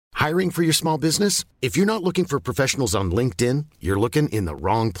Hiring for your small business? If you're not looking for professionals on LinkedIn, you're looking in the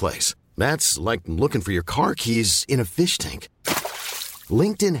wrong place. That's like looking for your car keys in a fish tank.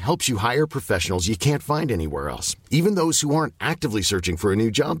 LinkedIn helps you hire professionals you can't find anywhere else, even those who aren't actively searching for a new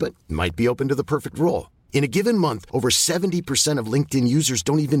job but might be open to the perfect role. In a given month, over 70% of LinkedIn users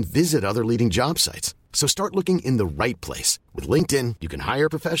don't even visit other leading job sites. So start looking in the right place. With LinkedIn, you can hire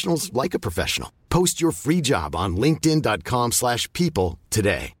professionals like a professional. Post your free job on linkedin.com/people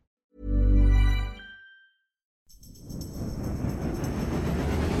today.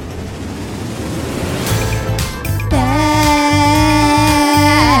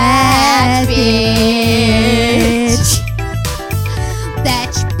 That bitch.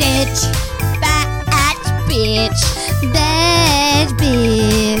 That bitch. That bitch. That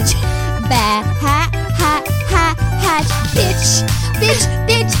bitch. That bitch. Bitch,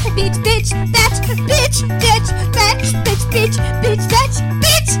 bitch, bitch, bitch. That bitch, bitch, that bitch, bitch, bitch,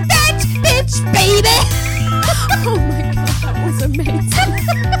 that bitch, baby. Oh my god, that was amazing.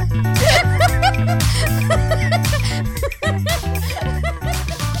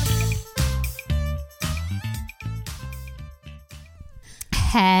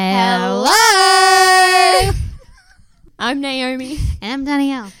 Hello. I'm Naomi, And I'm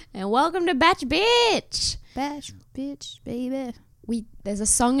Danielle. and welcome to Batch Bitch. Bash, bitch, baby. There's a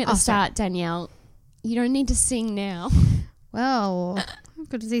song at the start, Danielle. You don't need to sing now. Well,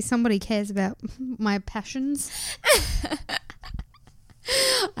 good to see somebody cares about my passions.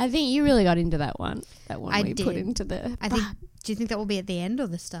 I think you really got into that one. That one I we put did. into the. I think. Do you think that will be at the end or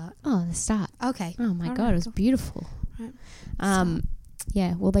the start? Oh, the start. Okay. Oh my All god, right, it was cool. beautiful. Right.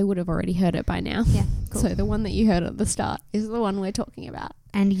 Yeah. Well, they would have already heard it by now. Yeah. Cool. So the one that you heard at the start is the one we're talking about.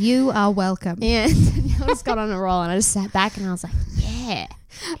 And you are welcome. Yeah. Danielle just got on a roll, and I just sat back and I was like, yeah,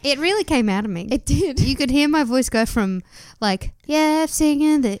 It really came out of me. it did. You could hear my voice go from like, yeah,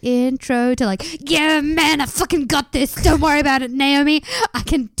 singing the intro to like, yeah, man, I fucking got this. Don't worry about it, Naomi. I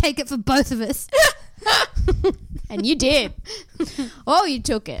can take it for both of us. And you did. Oh, you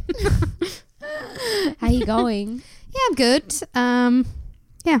took it. How you going? Yeah, I'm good.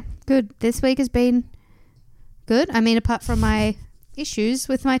 Yeah, good. This week has been good. I mean, apart from my issues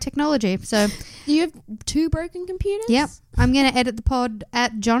with my technology. So, You have 2 broken computers? yep, I'm going to edit the pod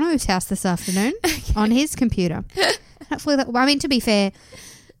at Jono's house this afternoon on his computer. Hopefully that, I mean, to be fair,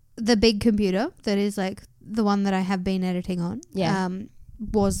 the big computer that is like the one that I have been editing on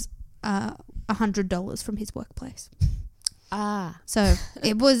was $100 from his workplace. Ah. So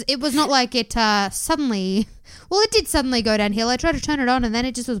it was not like it suddenly, well, it did suddenly go downhill. I tried to turn it on and then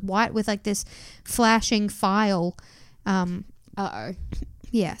it just was white with like this flashing file. Uh-oh.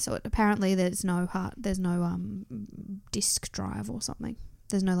 Yeah, so apparently there's no disk drive or something.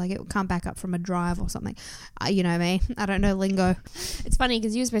 There's no like, it can't back up from a drive or something. You know me, I don't know lingo. It's funny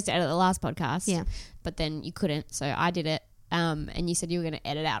because you were supposed to edit the last podcast. Yeah. But then you couldn't, so I did it. And you said you were going to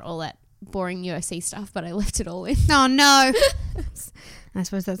edit out all that boring UFC stuff, but I left it all in. Oh no. I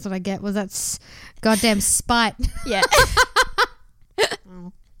suppose that's what I get, was that goddamn spite. Yeah.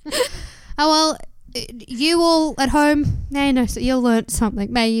 Oh well, you all at home, so you'll learn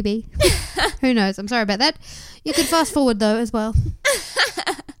something, maybe. Who knows? I'm sorry about that. You could fast forward though as well.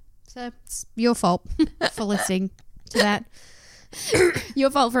 So it's your fault for listening to that. Your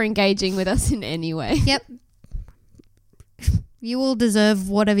fault for engaging with us in any way. Yep. You all deserve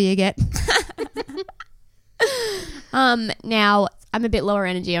whatever you get. Now, I'm a bit lower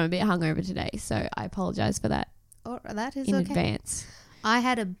energy. I'm a bit hungover today, so I apologise for that Oh, that is in okay. advance. I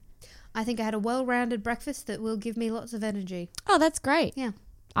think I had a well-rounded breakfast that will give me lots of energy. Oh, that's great. Yeah.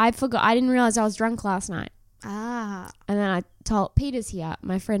 I forgot. I didn't realise I was drunk last night. Ah. And then I told Peter's here,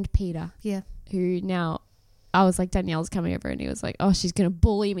 my friend Peter, Yeah. who now I was like, Danielle's coming over, and he was like, oh, she's going to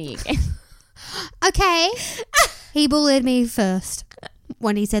bully me again. Okay. He bullied me first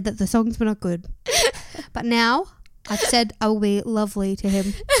when he said that the songs were not good. But now I've said I will be lovely to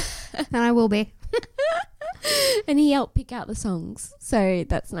him. And I will be. And he helped pick out the songs. So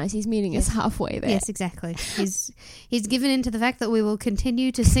that's nice. He's meeting us halfway there. Yes, exactly. He's given in to the fact that we will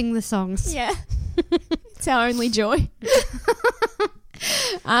continue to sing the songs. Yeah. It's our only joy.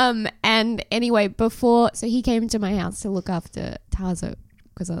 And anyway, so he came to my house to look after Tazo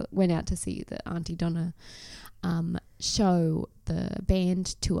because I went out to see the Auntie Donna show, the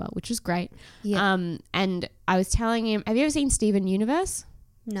band tour, which was great. Yeah. And I was telling him, have you ever seen Steven Universe?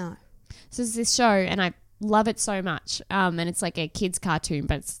 No. So it's this show and I love it so much. And it's like a kid's cartoon,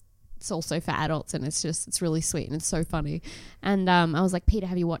 but it's it's also for adults, and it's really sweet and it's so funny. And I was like, Peter,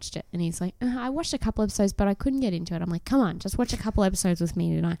 have you watched it? And he's like, I watched a couple episodes, but I couldn't get into it. I'm like, come on, just watch a couple episodes with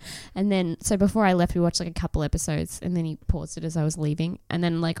me tonight. And then, so before I left, we watched like a couple episodes, and then he paused it as I was leaving. And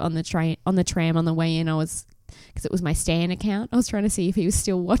then like on the tram on the way in, because it was my Stan account, I was trying to see if he was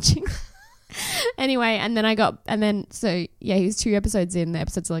still watching. Anyway, he was 2 episodes in. The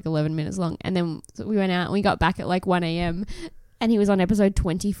episodes are like 11 minutes long. And then we went out and we got back at like 1 a.m. and he was on episode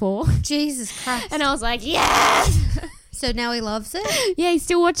 24. Jesus Christ. And I was like, yes! So now he loves it? Yeah, he's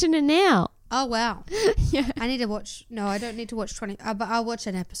still watching it now. Oh, wow. Yeah. I need to watch... No, I don't need to watch 20... but I'll watch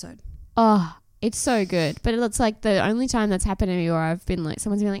an episode. Oh, it's so good. But it's like the only time that's happened to me where I've been like,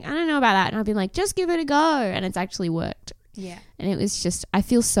 someone's been like, I don't know about that. And I've been like, just give it a go. And it's actually worked. Yeah. And it was just, I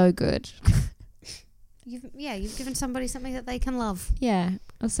feel so good. You've given somebody something that they can love. Yeah,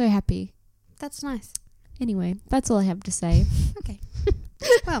 I was so happy. That's nice. Anyway, that's all I have to say. Okay.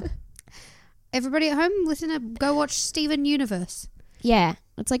 Well, everybody at home, go watch Steven Universe. Yeah,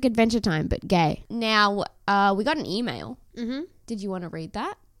 it's like Adventure Time, but gay. Now, we got an email. Mm-hmm. Did you want to read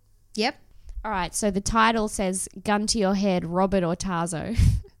that? Yep. All right, so the title says, Gun to your head, Robert or Tarzo.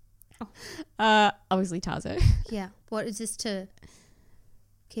 Obviously Tarzo. Yeah. What is this to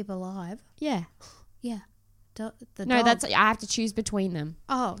keep alive? Yeah. Yeah. The No, dog. I have to choose between them.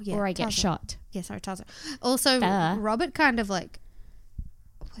 Oh, yeah. Or I get Tarzan. shot. Yeah, sorry, Tarzan. Also, Robert kind of like...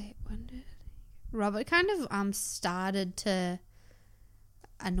 Wait, when did... Robert kind of started to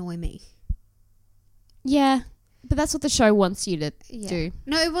annoy me. Yeah, but that's what the show wants you to do.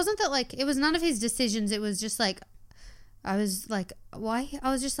 No, it wasn't that, like... It was none of his decisions. It was just like... I was like, why?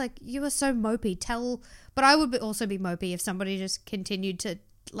 I was just like, you are so mopey. But I would also be mopey if somebody just continued to,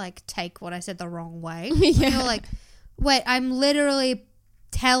 like, take what I said the wrong way. Yeah. You're like, wait, I'm literally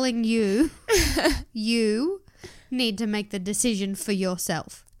telling you, you need to make the decision for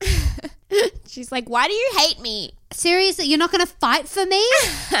yourself. She's like, why do you hate me? Seriously, you're not going to fight for me?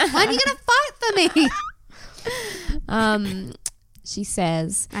 When are you going to fight for me? She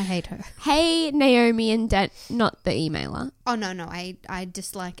says, I hate her. Hey, Naomi and not the emailer. Oh, no, I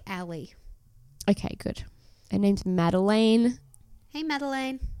dislike Ali. Okay, good. Her name's Madeleine. Hey,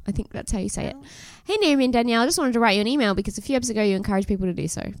 Madeleine. I think that's how you say it. Hey, Naomi and Danielle, I just wanted to write you an email because a few episodes ago you encouraged people to do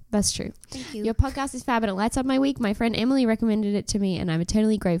so. That's true. Thank you. Your podcast is fab and it lights up my week. My friend Emily recommended it to me and I'm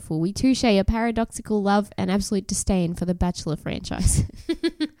eternally grateful. We too share your paradoxical love and absolute disdain for the Bachelor franchise.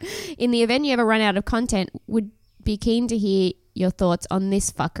 In the event you ever run out of content, would be keen to hear your thoughts on this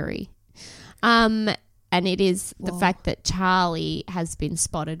fuckery. And it is the fact that Charlie has been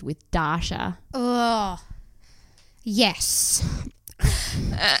spotted with Dasha. Oh, yes.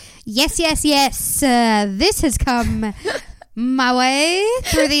 Yes. This has come my way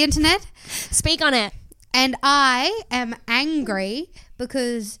through the internet. Speak on it. And I am angry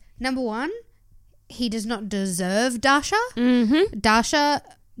because, number one, he does not deserve Dasha. Mm-hmm. Dasha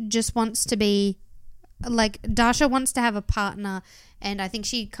just wants to be... Like, Dasha wants to have a partner, and I think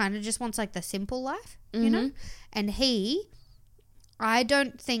she kind of just wants, like, the simple life, you know? And I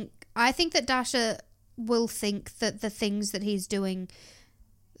think that Dasha will think that the things that he's doing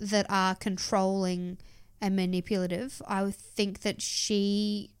that are controlling and manipulative, I would think that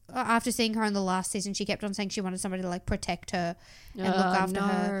after seeing her in the last season, she kept on saying she wanted somebody to, like, protect her and look after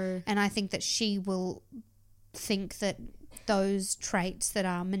her. And I think that she will think that those traits that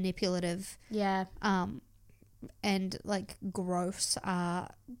are manipulative and like gross are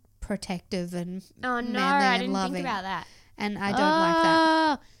protective and manly I and didn't loving. think about that. And I don't like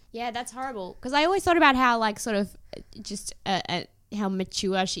that. Yeah, that's horrible. Because I always thought about how like sort of just how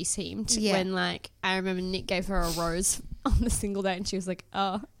mature she seemed when like I remember Nick gave her a rose on the single date and she was like,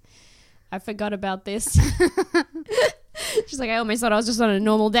 oh, I forgot about this. She's like, I almost thought I was just on a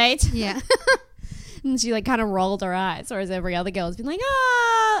normal date. Yeah. And she like kind of rolled her eyes, whereas every other girl has been like,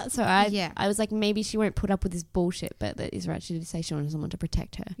 ah. So I was like, maybe she won't put up with this bullshit, but that is right. She did say she wanted someone to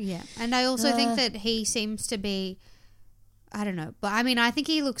protect her. Yeah. And I also think that he seems to be, I don't know, but I mean, I think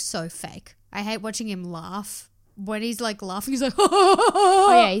he looks so fake. I hate watching him laugh. When he's like laughing, he's like, oh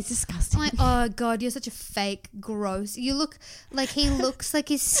yeah, he's disgusting. I'm like, oh God, you're such a fake, gross. You look like he looks like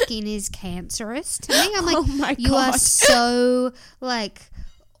his skin is cancerous to me. I'm like, oh my you God. are so like,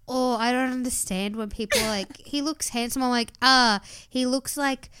 oh, I don't understand when people are like, he looks handsome. I'm like, he looks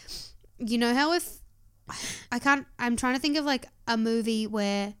like, you know how if, I'm trying to think of like a movie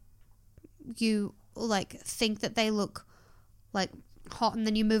where you like think that they look like hot and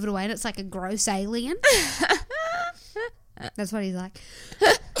then you move it away and it's like a gross alien. That's what he's like.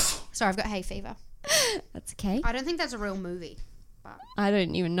 Sorry, I've got hay fever. That's okay. I don't think that's a real movie. I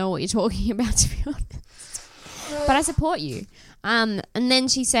don't even know what you're talking about, to be honest. but I support you. And then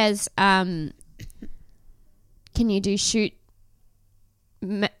she says, can you do shoot,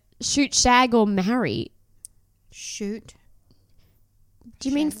 shag, or marry? Shoot. Do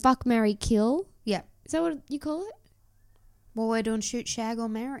you mean fuck, marry, kill? Yeah. Is that what you call it? Well, we're doing shoot, shag, or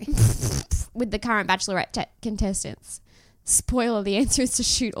marry. With the current Bachelorette contestants. Spoiler, the answer is to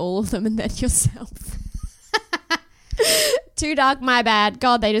shoot all of them and then yourself. Too dark, my bad.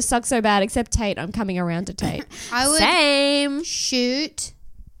 God, they just suck so bad, except Tate. I'm coming around to Tate. I would Same. shoot.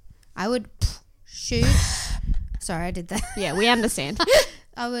 I would shoot. Sorry, I did that. Yeah, we understand.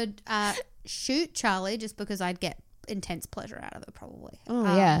 I would shoot Charlie just because I'd get intense pleasure out of it, probably.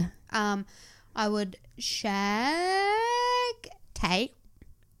 Oh, yeah. I would shag Tate,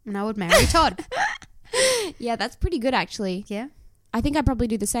 and I would marry Todd. Yeah, that's pretty good, actually. Yeah. I think I'd probably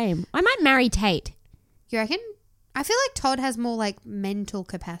do the same. I might marry Tate. You reckon? I feel like Todd has more like mental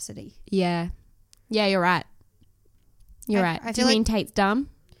capacity. Yeah. Yeah, you're right. You're right. I Do you feel mean Tate's dumb?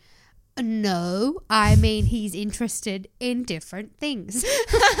 No, I mean he's interested in different things.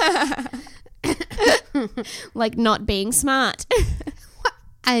 Like not being smart.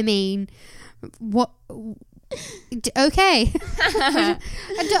 I mean, what? Okay.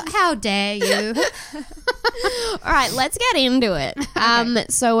 How dare you? All right, let's get into it.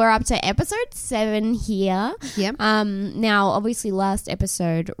 So we're up to episode 7 here. Yep. Now, obviously, last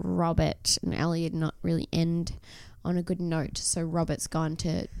episode, Robert and Ali did not really end on a good note. So Robert's gone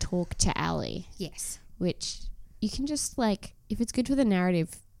to talk to Ali. Yes. Which you can just like, if it's good for the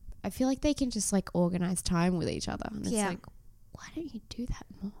narrative, I feel like they can just like organize time with each other. And it's like, why don't you do that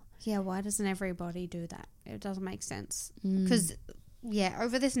more? Yeah, why doesn't everybody do that? It doesn't make sense. Because,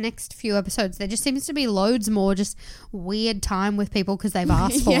 over this next few episodes, there just seems to be loads more just weird time with people because they've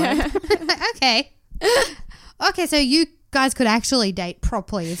asked for it. Okay. Okay, so you guys could actually date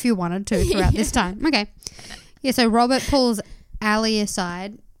properly if you wanted to throughout this time. Okay. Yeah, so Robert pulls Ali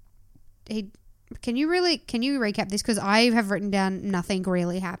aside. Can you recap this? Because I have written down nothing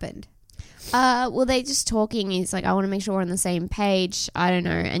really happened. Well, they just talking. He's like, I want to make sure we're on the same page. I don't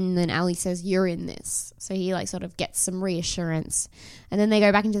know. And then Ali says, you're in this. So he like sort of gets some reassurance. And then they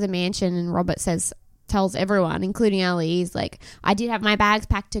go back into the mansion and Robert tells everyone, including Ali, he's like, I did have my bags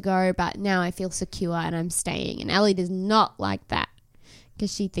packed to go, but now I feel secure and I'm staying. And Ali does not like that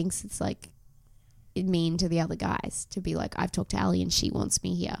because she thinks it's like mean to the other guys to be like, I've talked to Ali and she wants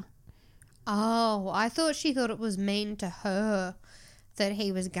me here. Oh, I thought she thought it was mean to her that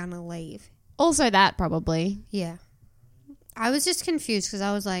he was gonna leave. Also that, probably. Yeah. I was just confused because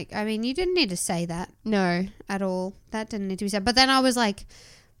I was like, I mean, you didn't need to say that. No. At all. That didn't need to be said. But then I was like,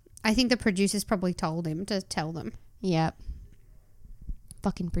 I think the producers probably told him to tell them. Yep.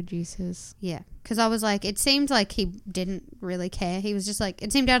 Fucking producers. Yeah. Because I was like, it seemed like he didn't really care. He was just like,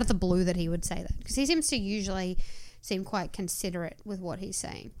 it seemed out of the blue that he would say that. Because he seems to usually seem quite considerate with what he's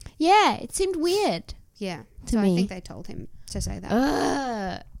saying. Yeah, it seemed weird. Yeah. To so me. I think they told him to say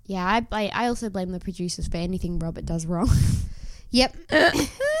that. Yeah, I also blame the producers for anything Robert does wrong. Yep.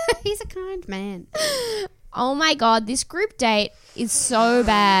 He's a kind man. Oh my God, this group date is so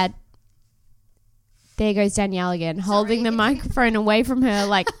bad. There goes Danielle again, holding the microphone away from her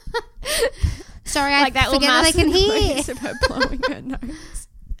like... Sorry, like I forget that I can hear. Of her blowing her nose.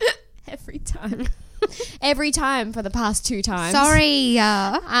 Every time. Every time for the past 2 times. Sorry.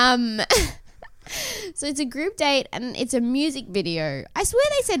 So it's a group date and it's a music video. I swear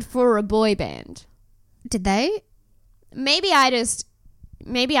they said for a boy band. Did they? Maybe I just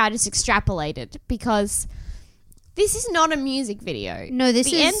extrapolated because this is not a music video. No,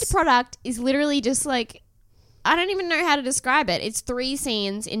 the end product is literally just like, I don't even know how to describe it. It's 3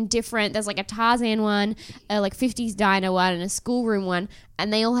 scenes in different, there's like a Tarzan one, a like 50s diner one, and a schoolroom one,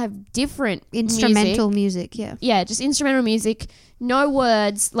 and they all have different instrumental music. Yeah. Yeah, just instrumental music, no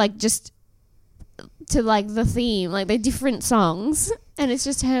words, like just to like the theme, like they're different songs, and it's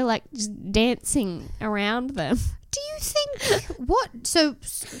just her like just dancing around them. Do you think so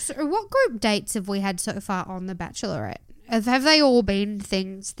what group dates have we had so far on The Bachelorette? Have they all been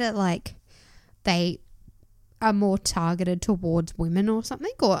things that like they are more targeted towards women or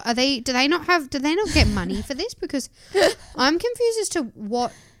something, or do they not get money for this? Because I'm confused as to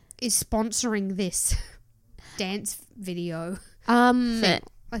what is sponsoring this dance video thing.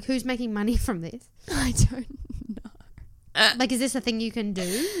 Like, who's making money from this? I don't know. Like, is this a thing you can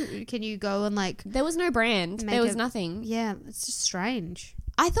do? Can you go and like... There was no brand. There was nothing. Yeah, it's just strange.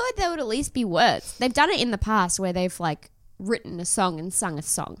 I thought there would at least be words. They've done it in the past where they've like written a song and sung a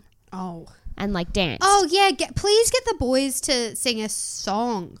song. Oh. And like danced. Oh, yeah. Please get the boys to sing a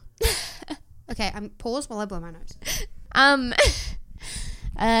song. Okay, pause while I blow my nose.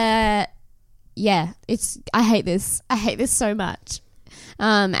 yeah, I hate this. I hate this so much.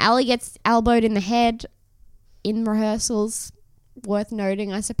 Ali gets elbowed in the head in rehearsals. Worth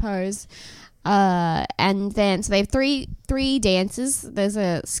noting, I suppose. And then, so they have three dances. There's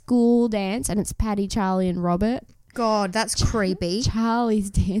a school dance, and it's Paddy, Charlie, and Robert. God, that's creepy. Charlie's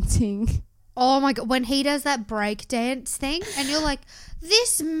dancing. Oh my God, when he does that break dance thing, and you're like,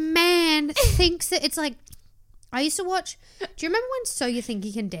 this man thinks that it's like, I used to watch, do you remember when So You Think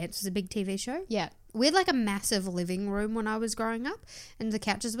You Can Dance was a big TV show? Yeah. We had like a massive living room when I was growing up, and the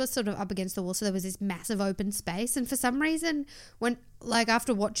couches were sort of up against the wall, so there was this massive open space. And for some reason, when like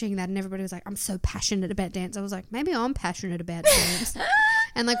after watching that and everybody was like, I'm so passionate about dance, I was like, maybe I'm passionate about dance.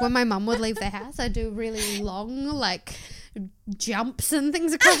 And like when my mum would leave the house, I'd do really long like jumps and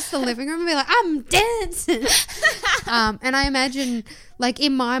things across the living room and be like, I'm dancing. And I imagine, like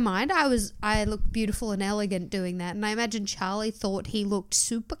in my mind, I looked beautiful and elegant doing that, and I imagine Charlie thought he looked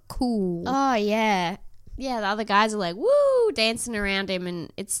super cool. Oh yeah, yeah. The other guys are like, woo, dancing around him,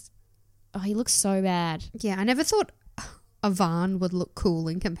 and he looks so bad. Yeah, I never thought Ivan would look cool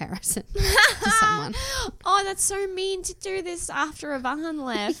in comparison to someone. Oh, that's so mean to do this after Ivan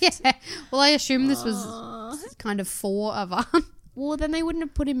left. Yeah. Well, I assume this was kind of for Ivan. Well, then they wouldn't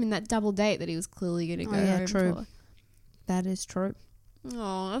have put him in that double date that he was clearly going to go home true. for. That is true.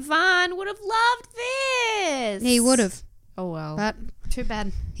 Oh, Ivan would have loved this. He would have. Oh, well. But too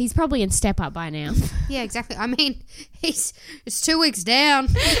bad. He's probably in Step Up by now. Yeah, exactly. I mean, it's 2 weeks down.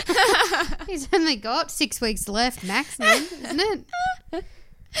 He's only got 6 weeks left maximum, isn't it?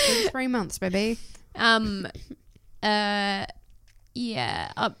 3 months, baby. Yeah.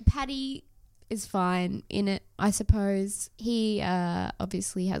 Paddy is fine in it, I suppose. He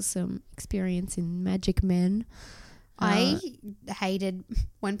obviously has some experience in Magic Men. I hated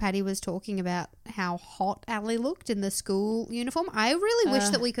when Paddy was talking about how hot Ali looked in the school uniform. I really wish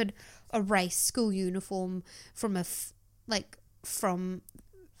that we could erase school uniform from from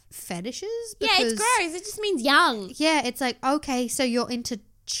fetishes. Yeah, it's gross. It just means young. Yeah, it's like, okay, so you're into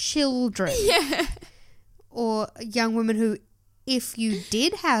children. Yeah. Or young women who, if you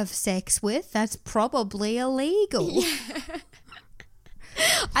did have sex with, that's probably illegal. Yeah.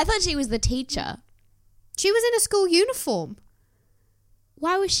 I thought she was the teacher. She was in a school uniform.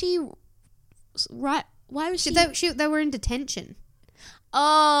 Why was she... Right? Why was she... They were in detention.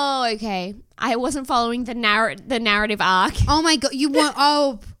 Oh, okay. I wasn't following the narrative arc. Oh my God, you weren't...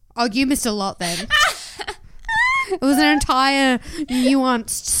 Oh, you missed a lot then. It was an entire nuanced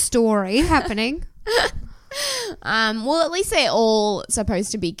story happening. Well, at least they're all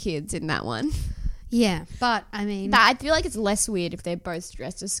supposed to be kids in that one. Yeah, but I mean... I feel like it's less weird if they're both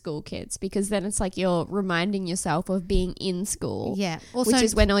dressed as school kids, because then it's like you're reminding yourself of being in school. Yeah. Also, which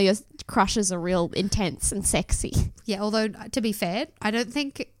is when all your crushes are real intense and sexy. Yeah, although, to be fair, I don't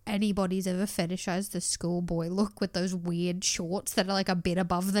think anybody's ever fetishized the schoolboy look with those weird shorts that are like a bit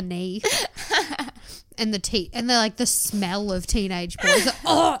above the knee. And they're like the smell of teenage boys.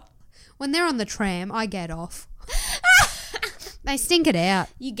 Oh! When they're on the tram, I get off. They stink it out.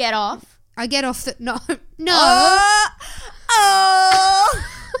 You get off? I get off the... No. Oh!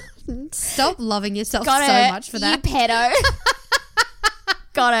 Stop loving yourself Got so it. much for that. You pedo.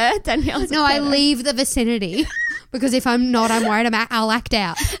 Got it. Danielle's No, a I pedo. leave the vicinity because if I'm not, I'm worried I'll act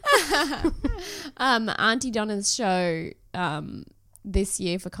out. Auntie Donna's show this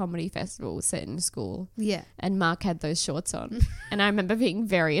year for Comedy Festival was set in a school. Yeah. And Mark had those shorts on. And I remember being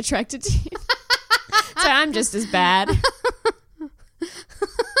very attracted to him. So I'm just as bad.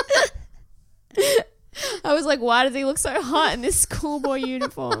 I was like, why does he look so hot in this schoolboy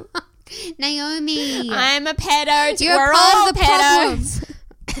uniform? Naomi. I'm a pedo. You're We're part all of the pedos.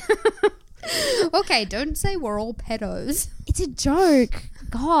 Okay, don't say we're all pedos. It's a joke.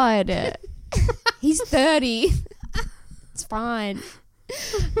 God. He's 30. It's fine.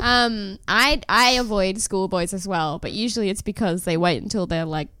 I avoid schoolboys as well, but usually it's because they wait until they're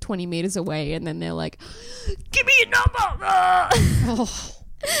like 20 meters away and then they're like, give me your number. Oh.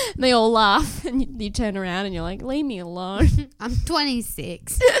 And they all laugh and you turn around and you're like, leave me alone. I'm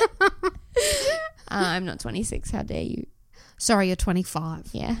 26. I'm not 26. How dare you? Sorry, you're 25.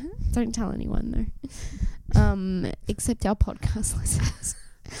 Yeah. Don't tell anyone though. Except our podcast listeners.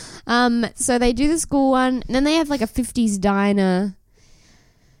 So they do the school one and then they have like a 50s diner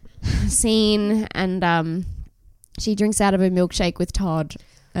scene and she drinks out of a milkshake with Todd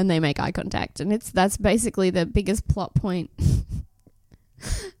and they make eye contact and that's basically the biggest plot point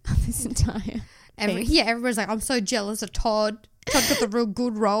of this entire Yeah, everybody's like, I'm so jealous of Todd. Todd got the real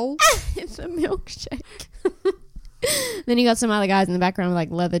good role. It's a milkshake. Then you got some other guys in the background with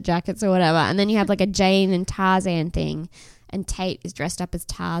like leather jackets or whatever, and then you have like a Jane and Tarzan thing and Tate is dressed up as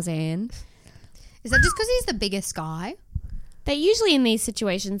Tarzan. Is that just because he's the biggest guy? They usually in these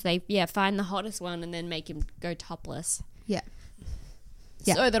situations, they find the hottest one and then make him go topless. Yeah.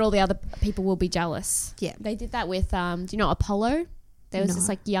 Yeah. So that all the other people will be jealous. Yeah. They did that with, do you know Apollo? There was No. this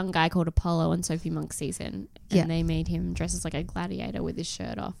like young guy called Apollo on Sophie Monk's season. And Yeah. they made him dress as like a gladiator with his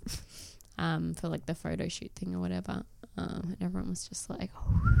shirt off for like the photo shoot thing or whatever. And everyone was just like,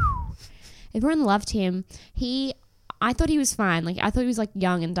 everyone loved him. I thought he was fine. Like, I thought he was like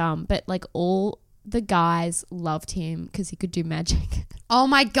young and dumb, but like all the guys loved him because he could do magic. Oh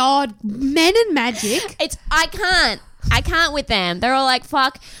my God. Men and magic. I can't with them. They're all like,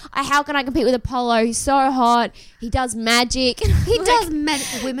 fuck, how can I compete with Apollo? He's so hot. He does magic. He does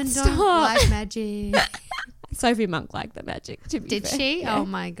magic. Women don't Stop. like magic. Sophie Monk liked the magic, to be Did fair. she? Yeah. Oh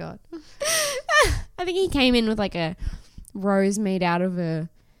my God. I think he came in with like a rose made out of a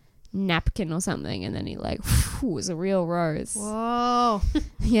napkin or something, and then he like, was a real rose. Whoa.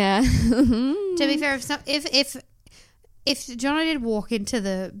 Yeah. To be fair, if Johnny did walk into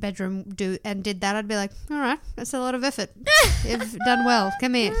the bedroom and did that, I'd be like, all right, that's a lot of effort. You've done well.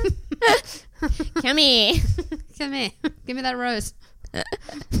 Come here. Come here. Come here. Give me that rose.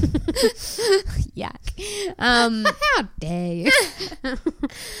 Yuck. How dare you?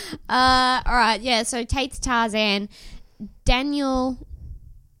 All right, yeah, so Tate's Tarzan. Daniel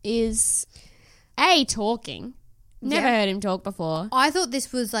is talking. Never Yeah. heard him talk before. I thought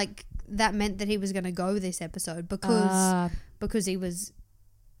this was like, that meant that he was going to go this episode because he was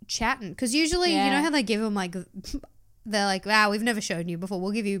chatting. Because usually, you Yeah. know how they give him like, they're like, wow, we've never shown you before.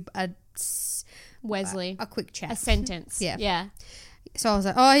 We'll give you Wesley. a quick chat. A sentence. Yeah. Yeah. So I was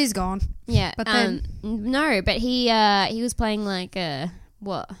like, oh, he's gone. Yeah. But then- no, but he was playing like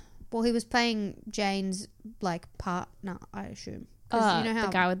what? Well, he was playing Jane's like partner, I assume. 'Cause you know how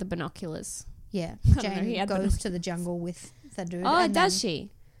the guy with the binoculars. yeah, don't know, Jane he had goes to the jungle with the dude. Oh, and does then-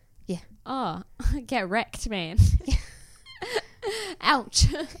 she? Yeah. Oh, get wrecked, man. Ouch.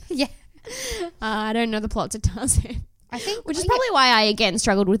 Yeah, I don't know the plot to Tarzan. I think Which is probably why I, again,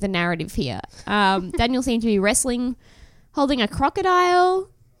 struggled with the narrative here. Daniel seemed to be wrestling, holding a crocodile,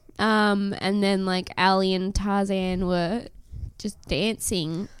 and then, like, Ali and Tarzan were just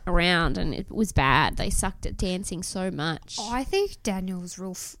dancing around, and it was bad. They sucked at dancing so much. Oh, I think Daniel's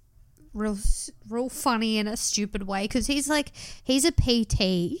real funny in a stupid way because he's a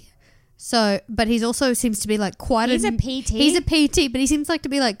PT. So, but he's also seems to be like quite He's a PT? He's a PT, but he seems like to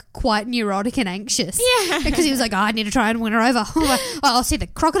be like quite neurotic and anxious. Yeah. Because he was like, oh, I need to try and win her over. Oh, I'll see the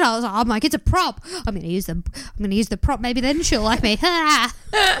crocodiles. Oh, I'm like, it's a prop. I'm going to use the prop. Maybe then she'll like me.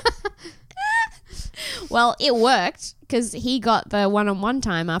 Well, it worked because he got the one-on-one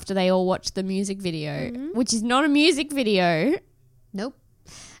time after they all watched the music video, which is not a music video. Nope.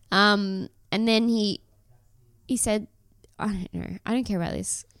 And then he said, I don't know. I don't care about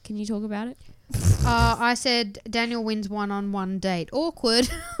this. Can you talk about it? I said Daniel wins one-on-one date. Awkward.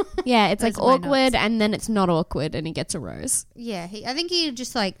 Yeah, it's like Those are my awkward notes. and then it's not awkward and he gets a rose. Yeah, I think he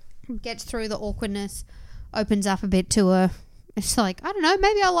just like gets through the awkwardness, opens up a bit to her. It's like, I don't know,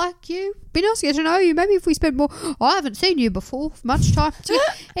 maybe I like you. Be nice to get to know you. Maybe if we spend more. Oh, I haven't seen you before much time.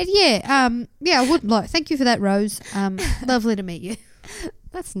 And yeah, I would like. Thank you for that, Rose. Lovely to meet you.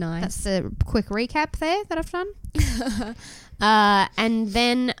 That's nice. That's the quick recap there that I've done. And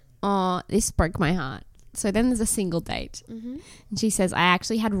then, this broke my heart. So then there's a single date. Mm-hmm. And she says, I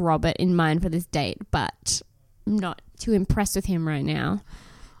actually had Robert in mind for this date, but I'm not too impressed with him right now.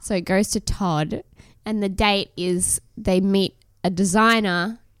 So it goes to Todd. And the date is they meet a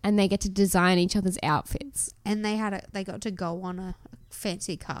designer and they get to design each other's outfits. And they got to go on a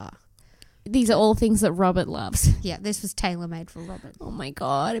fancy car. These are all things that Robert loves. Yeah, this was tailor-made for Robert. Oh my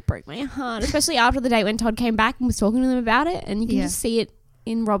God, it broke my heart. Especially after the date when Todd came back and was talking to them about it. And you can just see it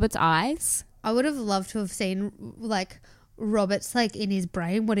in Robert's eyes. I would have loved to have seen like Robert's like in his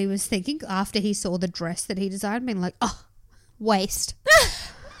brain what he was thinking after he saw the dress that he designed, being like, oh, waste.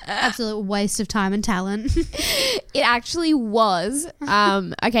 Absolute waste of time and talent. It actually was.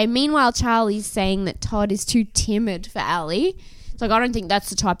 Okay, meanwhile, Charlie's saying that Todd is too timid for Ali. It's like, I don't think that's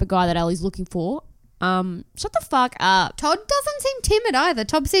the type of guy that Ali's looking for. Shut the fuck up. Todd doesn't seem timid either.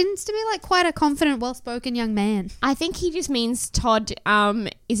 Todd seems to be like quite a confident, well-spoken young man. I think he just means Todd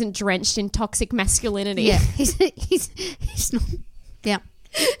isn't drenched in toxic masculinity. Yeah, he's not. Yeah.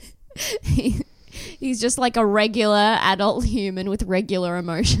 He's just like a regular adult human with regular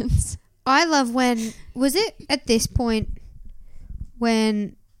emotions. I love when, was it at this point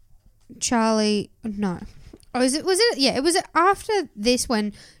when Charlie, no. Or was it, yeah, it was after this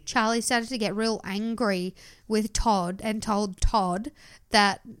when Charlie started to get real angry with Todd and told Todd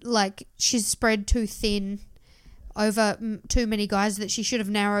that, like, she's spread too thin over too many guys, that she should have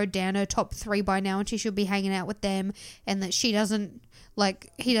narrowed down her top 3 by now and she should be hanging out with them, and that she doesn't,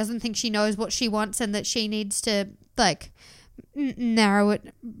 like, he doesn't think she knows what she wants and that she needs to, like, narrow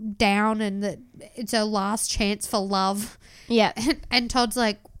it down and that it's her last chance for love. Yeah. And Todd's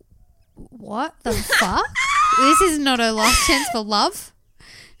like, what the fuck? This is not her last chance for love?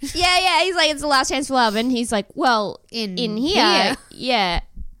 Yeah. He's like, it's the last chance for love. And he's like, well, in here. Yeah.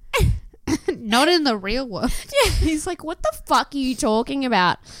 Not in the real world. Yeah. He's like, what the fuck are you talking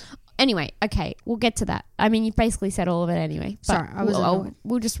about? Anyway, okay, we'll get to that. I mean, you've basically said all of it anyway. Sorry, I was annoyed.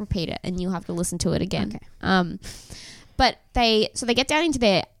 We'll just repeat it and you'll have to listen to it again. Okay. But they get down into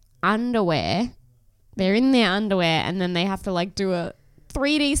their underwear. They're in their underwear and then they have to like do a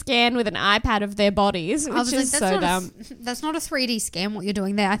 3D scan with an iPad of their bodies, which is so dumb. That's not a 3D scan what you're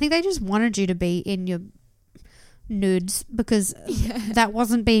doing there. I think they just wanted you to be in your nudes because that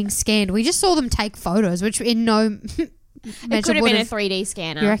wasn't being scanned. We just saw them take photos, which in no it could have been a 3D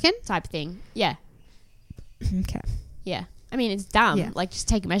scanner. You reckon? Type thing. Yeah. Okay. Yeah. I mean, it's dumb. Yeah. Like, just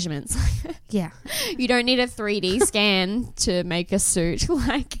take measurements. Yeah. You don't need a 3D scan to make a suit.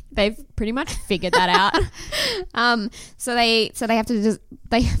 Like, they've pretty much figured that out. So they have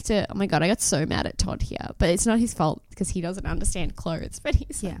to. Oh my god, I got so mad at Todd here, but it's not his fault because he doesn't understand clothes. But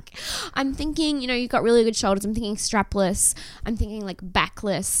he's like, I'm thinking, you've got really good shoulders. I'm thinking strapless. I'm thinking like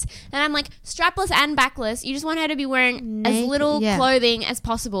backless, and I'm like, strapless and backless. You just want her to be wearing as little clothing as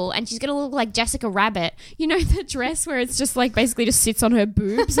possible, and she's gonna look like Jessica Rabbit. You know, the dress where it's just like basically just sits on her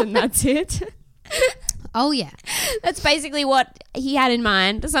boobs and that's it. Oh yeah, that's basically what he had in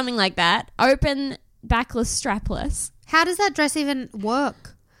mind. Something like that. Open, backless, strapless. How does that dress even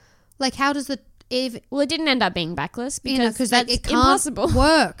work? Like, how does well, it didn't end up being backless because that's it can't impossible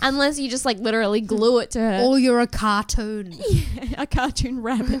work unless you just like literally glue it to her. Or you're a cartoon. Yeah, a cartoon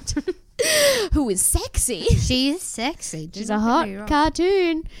rabbit who is sexy. She is sexy. She's a hot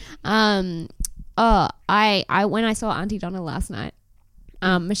cartoon. When I saw Auntie Donna last night,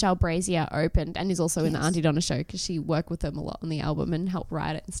 Michelle Brazier opened and is also in the Auntie Donna show because she worked with them a lot on the album and helped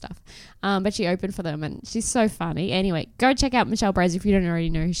write it and stuff. But she opened for them and she's so funny. Anyway, go check out Michelle Brazier if you don't already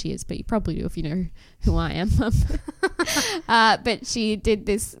know who she is, but you probably do if you know who I am. But she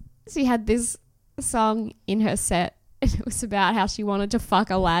had this song in her set and it was about how she wanted to fuck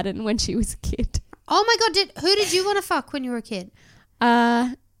Aladdin when she was a kid. Oh my god, who did you want to fuck when you were a kid?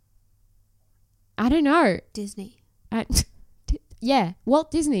 I don't know. Disney. Yeah,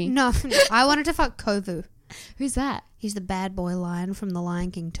 Walt Disney. No, I wanted to fuck Kovu. Who's that? He's the bad boy lion from The Lion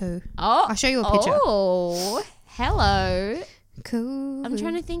King 2. Oh. I'll show you a picture. Oh, hello. Cool. I'm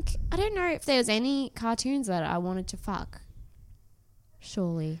trying to think. I don't know if there was any cartoons that I wanted to fuck.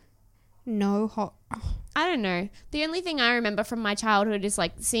 Surely. No hot. I don't know. The only thing I remember from my childhood is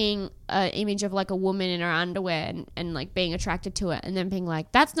like seeing an image of like a woman in her underwear and like being attracted to it and then being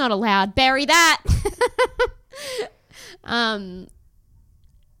like, that's not allowed. Bury that.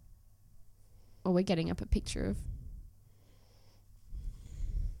 We're getting up a picture of.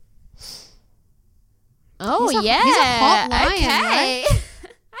 Oh, he's a hot lion, okay. right?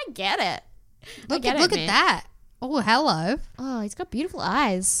 I get it. Look at that. Oh, hello. Oh, he's got beautiful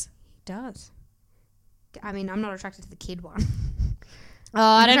eyes. He does. I mean, I'm not attracted to the kid one. Oh,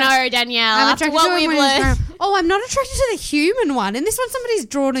 I don't know, Danielle. I'm after attracted what to him we've when he's learned. grown. Oh, I'm not attracted to the human one. In this one, somebody's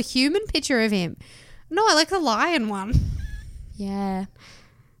drawn a human picture of him. No, I like the lion one. Yeah.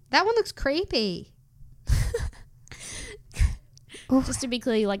 That one looks creepy. Just to be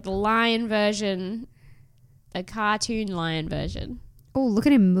clear, like the lion version, the cartoon lion version. Oh, look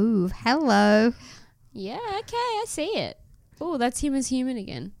at him move. Hello. Yeah, okay, I see it. Oh, that's him as human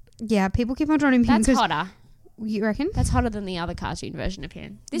again. Yeah, people keep on drawing him. That's hotter. You reckon? That's hotter than the other cartoon version of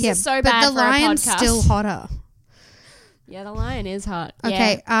him. This yeah, is so but bad the for a lion's podcast. still hotter. Yeah, the lion is hot.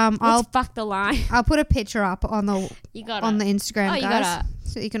 Okay, yeah. I'll fuck the lion. I'll put a picture up on the the Instagram, you guys, gotta.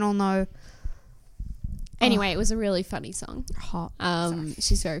 so you can all know. Anyway, it was a really funny song. Hot.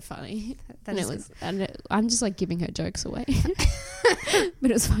 She's very funny, and I'm just like giving her jokes away, but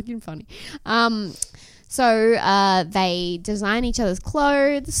it was fucking funny. So they design each other's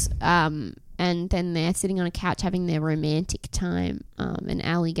clothes, and then they're sitting on a couch having their romantic time. And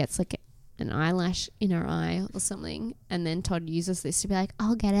Allie gets like an eyelash in her eye or something, and then Todd uses this to be like,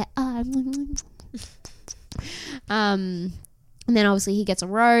 "I'll get it." And then obviously he gets a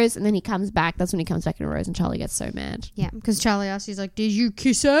rose, and then he comes back. That's when he comes back in a rose, and Charlie gets so mad. Yeah, because Charlie asks, he's like, "Did you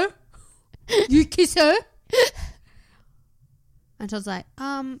kiss her? You kiss her?" And Todd's like,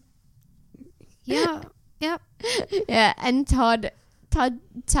 yeah, yep. Yeah, and Todd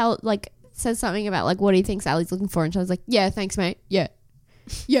says something about like what he thinks Allie's looking for, and Charlie's like, "Yeah, thanks, mate. Yeah,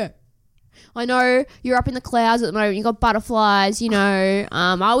 yeah." I know you're up in the clouds at the moment. You got butterflies, you know.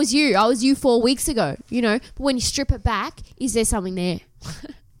 I was you 4 weeks ago, you know. But when you strip it back, is there something there?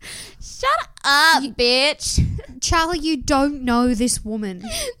 Shut up, bitch. Charlie, you don't know this woman.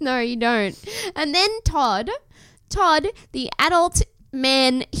 No, you don't. And then Todd, the adult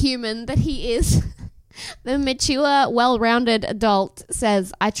man human that he is, the mature, well-rounded adult,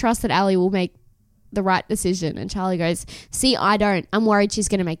 says, I trust that Ali will make the right decision. And Charlie goes, see, I don't. I'm worried she's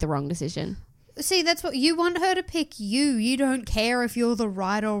going to make the wrong decision. See, that's what you want her to pick you. You don't care if you're the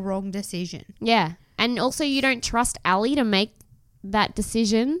right or wrong decision. Yeah. And also you don't trust Ali to make that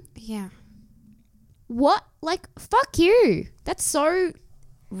decision. Yeah. What? Like, fuck you. That's so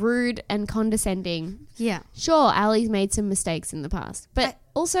rude and condescending. Yeah. Sure, Ali's made some mistakes in the past. But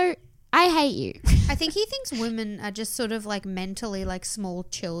also, I hate you. I think he thinks women are just sort of like mentally like small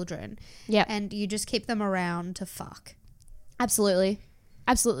children. Yeah. And you just keep them around to fuck. Absolutely.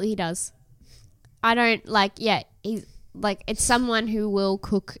 Absolutely he does. I don't like, yeah, he's like, it's someone who will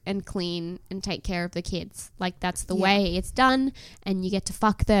cook and clean and take care of the kids. Like, that's the way it's done, and you get to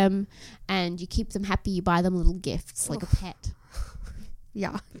fuck them and you keep them happy. You buy them little gifts like a pet.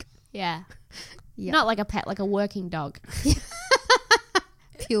 Yeah. Yeah. Yeah. Not like a pet, like a working dog.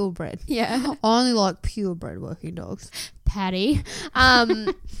 Purebred. Yeah. I only like purebred working dogs. Patty.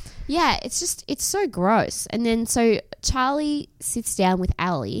 Yeah, it's so gross. And then so Charlie sits down with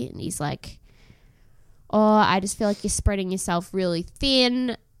Ali and he's like, oh, I just feel like you're spreading yourself really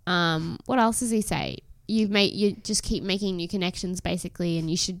thin. What else does he say? You just keep making new connections basically, and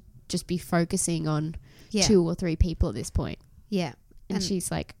you should just be focusing on 2 or 3 people at this point. Yeah. And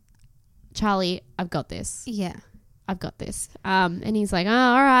she's like, Charlie, I've got this. Yeah. I've got this. And he's like, oh,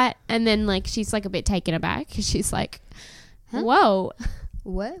 all right. And then like she's like a bit taken aback because she's like, whoa.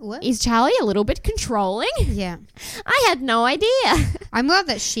 What? Is Charlie a little bit controlling? Yeah. I had no idea. I'm glad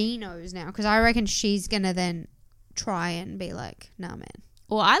that she knows now, because I reckon she's going to then try and be like, nah, man.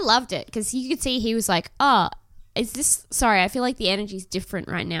 Well, I loved it because you could see he was like, oh, is this, sorry, I feel like the energy's different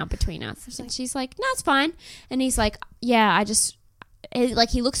right now between us. And she's like, no, it's fine. And he's like, yeah, like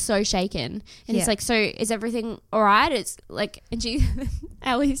he looks so shaken. And he's like, so is everything all right? It's like, and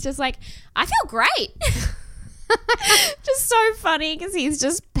Ellie's just like, I feel great. Just so funny because he's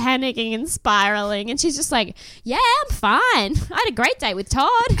just panicking and spiraling, and she's just like, yeah, I'm fine. I had a great day with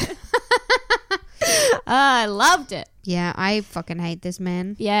Todd. I loved it. Yeah, I fucking hate this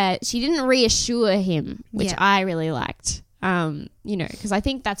man. Yeah, she didn't reassure him, which Yeah. I really liked. You know, because I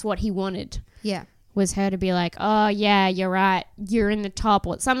think that's what he wanted. Yeah. Was her to be like, oh yeah, you're right, you're in the top,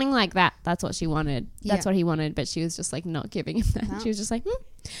 or something like that. That's what she wanted. That's what he wanted, but she was just like not giving him that. No. She was just like,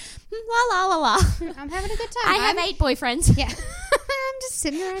 la la la la. I'm having a good time. I have 8 boyfriends. Yeah. I'm just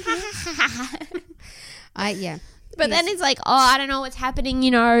sitting around here. Yeah. But then it's like, oh, I don't know what's happening,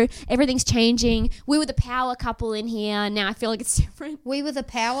 you know, everything's changing. We were the power couple in here, now I feel like it's different. We were the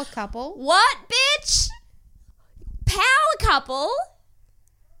power couple. What, bitch? Power couple?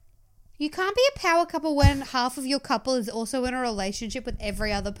 You can't be a power couple when half of your couple is also in a relationship with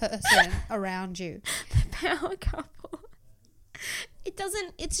every other person around you. The power couple.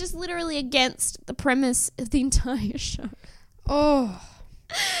 It's just literally against the premise of the entire show. Oh.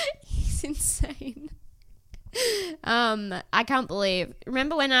 He's insane. I can't believe.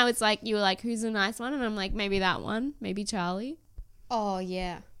 Remember when I was like, you were like, who's the nice one? And I'm like, maybe that one. Maybe Charlie. Oh,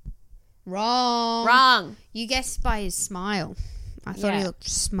 yeah. Wrong. Wrong. You guessed by his smile. I thought he looked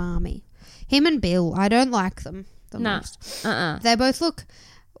smarmy. Him and Bill, I don't like them the most. They both look...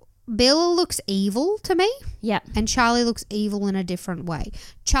 Bill looks evil to me. Yeah. And Charlie looks evil in a different way.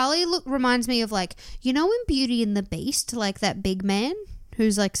 Charlie reminds me of like, you know in Beauty and the Beast, like that big man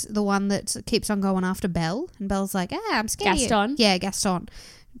who's like the one that keeps on going after Belle, and Belle's like, I'm scared Gaston. of you. Yeah, Gaston.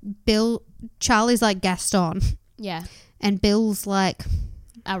 Charlie's like Gaston. Yeah. And Bill's like...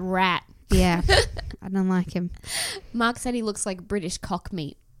 a rat. Yeah. I don't like him. Mark said he looks like British cock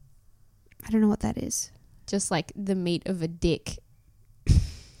meat. I don't know what that is. Just like the meat of a dick.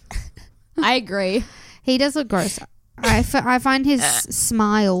 I agree. He does look gross. I find his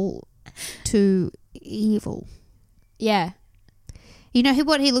smile too evil. Yeah. You know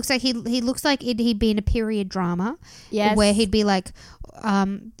what he looks like? He looks like he'd be in a period drama. Yes. Where he'd be like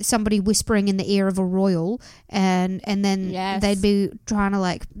somebody whispering in the ear of a royal, and then they'd be trying to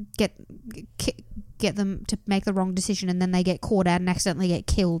like get them to make the wrong decision, and then they get caught out and accidentally get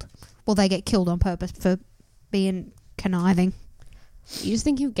killed. Well, they get killed on purpose for being conniving. You just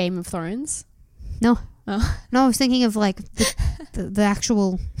thinking of Game of Thrones? No. Oh. No, I was thinking of like the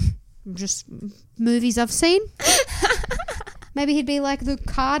actual just movies I've seen. Maybe he'd be like the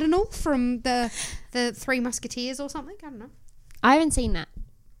Cardinal from the Three Musketeers or something. I don't know. I haven't seen that.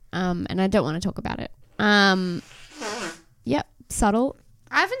 and I don't want to talk about it. Yep, subtle.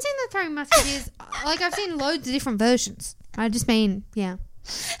 I haven't seen the Three Musketeers. Like, I've seen loads of different versions. I just mean, yeah,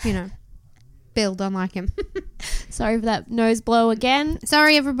 you know, Bill, don't like him. Sorry for that nose blow again.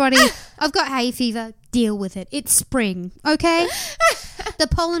 Sorry, everybody. I've got hay fever. Deal with it. It's spring, okay? The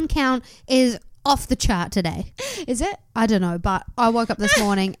pollen count is off the chart today. Is it? I don't know, but I woke up this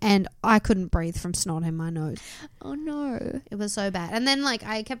morning and I couldn't breathe from snot in my nose. Oh, no. It was so bad. And then, like,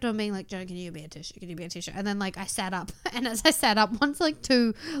 I kept on being like, Joe, can you give me a tissue? Can you give me a tissue? And then, like, I sat up. And as I sat up, once, like,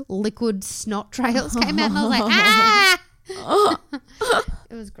 2 liquid snot trails came out and I was like, ah!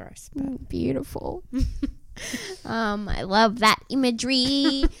 It was gross. But. Beautiful. I love that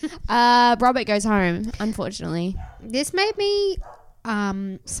imagery. Robert goes home, unfortunately. This made me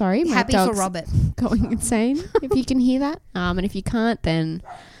sorry, my happy for dog's Robert. going insane, if you can hear that. And if you can't, then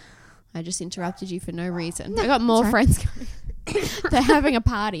I just interrupted you for no reason. I got more friends coming. They're having a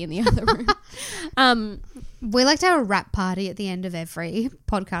party in the other room. We like to have a rap party at the end of every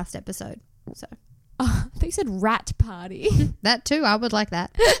podcast episode. So they said rat party. that too, I would like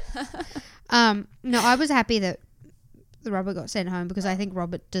that. No, I was happy that Robert got sent home because I think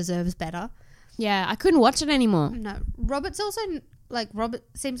Robert deserves better. Yeah, I couldn't watch it anymore. No, Robert's also like, Robert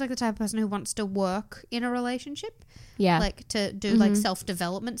seems like the type of person who wants to work in a relationship. Yeah. Like to do like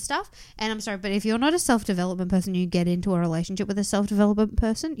self-development stuff. And I'm sorry, but if you're not a self-development person, you get into a relationship with a self-development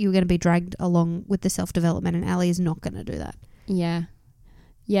person, you're going to be dragged along with the self-development, and Ali is not going to do that. Yeah.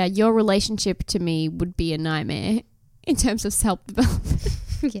 Yeah, your relationship to me would be a nightmare in terms of self-development.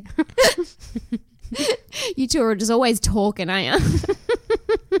 Yeah. You two are just always talking, aren't you?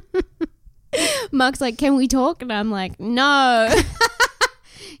 Mark's like, can we talk? And I'm like, no.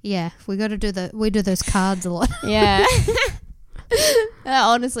 Yeah, we do those cards a lot. Yeah.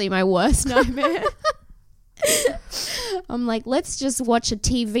 Honestly, my worst nightmare. I'm like, let's just watch a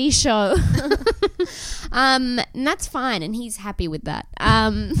TV show. And that's fine, and he's happy with that.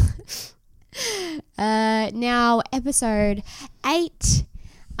 Now episode 8.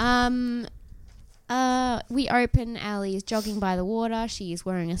 We open. Ali is jogging by the water. She is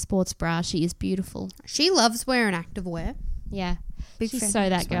wearing a sports bra. She is beautiful. She loves wearing activewear. Yeah. Big She's fan so of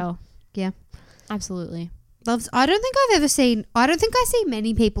that this one. girl. Yeah. Absolutely. I don't think I see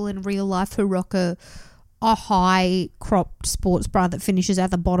many people in real life who rock a high cropped sports bra that finishes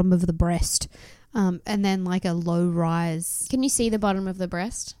at the bottom of the breast. And then like a low rise. Can you see the bottom of the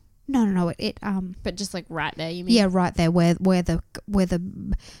breast? No. But just like right there, you mean? Yeah, right there where the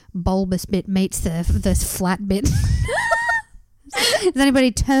bulbous bit meets the flat bit. Is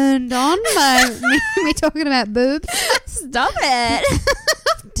anybody turned on by me talking about boobs? Stop it.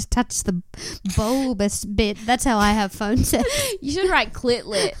 To touch the bulbous bit. That's how I have phone sex. You should write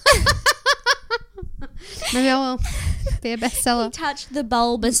clitlet. Maybe I will be a bestseller. He touched the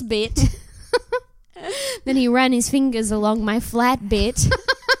bulbous bit. Then he ran his fingers along my flat bit.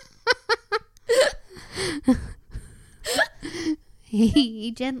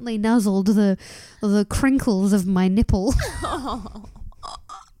 He gently nuzzled the crinkles of my nipple.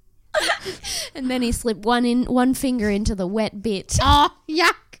 And then he slipped one finger into the wet bit. Oh,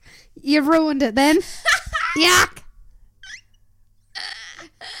 yuck. You've ruined it then. Yuck.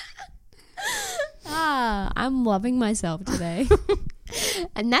 I'm loving myself today.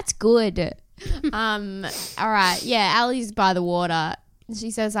 And that's good. All right. Yeah, Ali's by the water.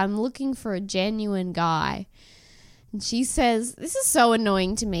 She says, I'm looking for a genuine guy. And she says, this is so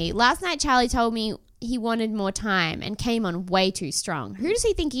annoying to me. Last night, Charlie told me he wanted more time and came on way too strong. Who does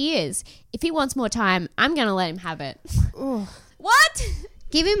he think he is? If he wants more time, I'm going to let him have it. What?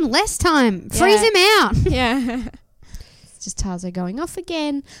 Give him less time. Freeze him out. Yeah. It's just Tazo going off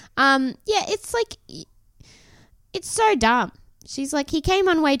again. Yeah, it's like, it's so dumb. She's like, he came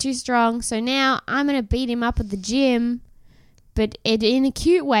on way too strong, so now I'm going to beat him up at the gym, but in a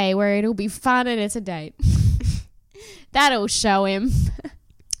cute way where it'll be fun and it's a date. That'll show him.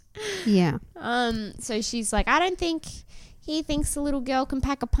 Yeah. So she's like, I don't think he thinks the little girl can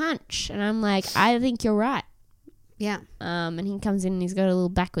pack a punch. And I'm like, I think you're right. Yeah. And he comes in and he's got a little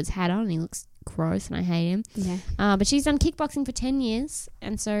backwards hat on and he looks gross and I hate him. Yeah. But she's done kickboxing for 10 years.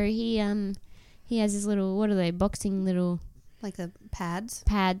 And so he has his little, what are they, boxing little... Like the pads.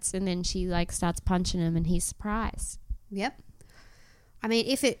 And then she like starts punching him and he's surprised. Yep. I mean,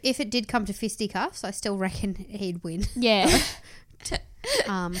 if it did come to fisticuffs, I still reckon he'd win. Yeah.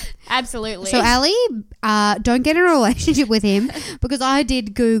 Absolutely. So Ali, don't get in a relationship with him because I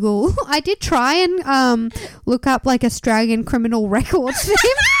did try and look up like Australian criminal records for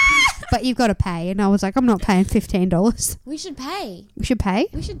him. But you've got to pay, and I was like, I'm not paying $15. We should pay. We should pay?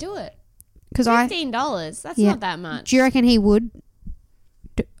 We should do it. Because $15. That's not that much. Do you reckon he would?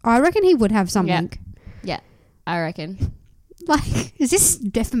 I reckon he would have something. Yeah, I reckon. Like, is this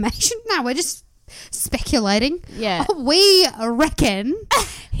defamation? No, we're just speculating. Yeah. We reckon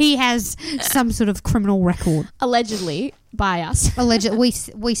he has some sort of criminal record. Allegedly by us. Allegedly,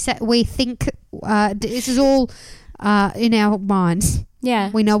 we think this is all in our minds. Yeah.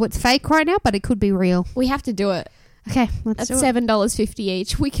 We know it's fake right now, but it could be real. We have to do it. Okay, let's That's do it. $7.50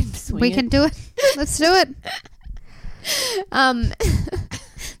 each. We can swing We it. can do it. Let's do it.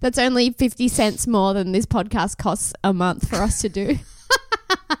 That's only 50 cents more than this podcast costs a month for us to do.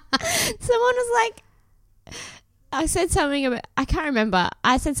 Someone was like, I said something about, I can't remember.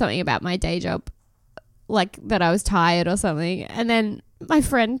 I said something about my day job, like that I was tired or something. And then my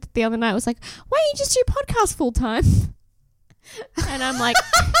friend the other night was like, why don't you just do podcast full time? And I'm like,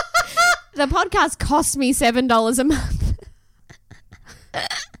 the podcast cost me $7 a month.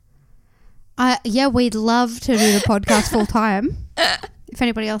 Yeah, we'd love to do the podcast full time. If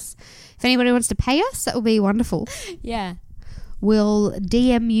anybody wants to pay us, that would be wonderful. Yeah. We'll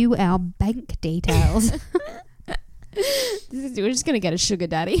DM you our bank details. We're just going to get a sugar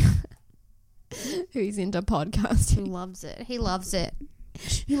daddy who's into podcasting. He loves it. He loves it.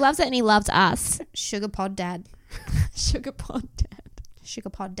 He loves it and he loves us. Sugar pod dad. Sugar pod dad. Sugar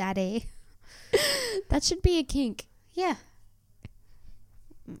pod daddy. That should be a kink. Yeah.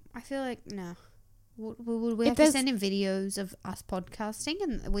 I feel like, no. Would we If have to there's- send in videos of us podcasting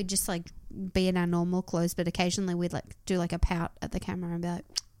and we'd just like be in our normal clothes, but occasionally we'd like do like a pout at the camera and be like,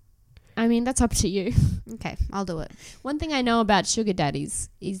 I mean, that's up to you. okay, I'll do it. One thing I know about sugar daddies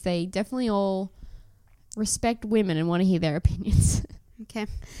is they definitely all respect women and want to hear their opinions. Okay.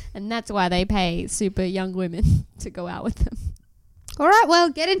 And that's why they pay super young women to go out with them. All right, well,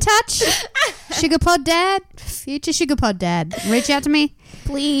 get in touch. Sugar pod dad, future sugar pod dad. Reach out to me.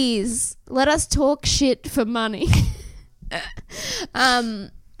 Please, let us talk shit for money. Now,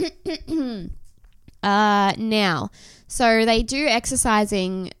 so they do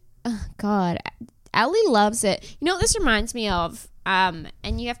exercising. Oh, God, Ali loves it. You know what this reminds me of? And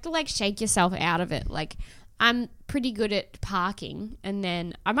you have to like shake yourself out of it. Like, I'm pretty good at parking, and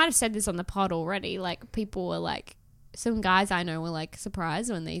then I might have said this on the pod already. Like, people were like, some guys I know were like surprised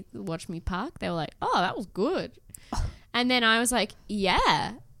when they watched me park. They were like, "Oh, that was good." And then I was like,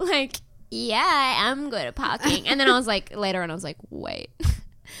 yeah, I am good at parking. And then I was like, later on, I was like, wait,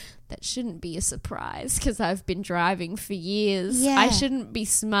 that shouldn't be a surprise because I've been driving for years. Yeah. I shouldn't be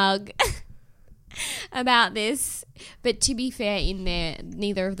smug about this. But to be fair, in there,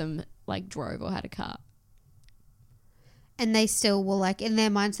 neither of them like drove or had a car. And they still were like, in their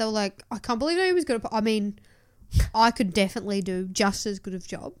minds, they were like, I can't believe he was good at, I mean, I could definitely do just as good of a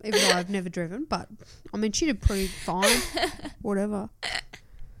job, even though I've never driven. But, I mean, she did pretty fine. Whatever.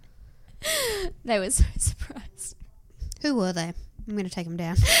 They were so surprised. Who were they? I'm going to take them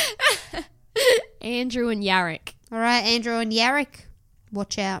down. Andrew and Yarrick. All right, Andrew and Yarrick,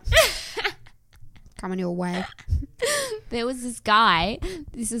 watch out. Coming your way. There was this guy.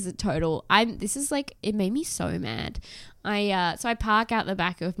 This is a total. This is like, it made me so mad. So I park out the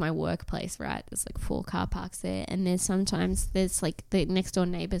back of my workplace, right? There's like 4 car parks there, and there's like the next door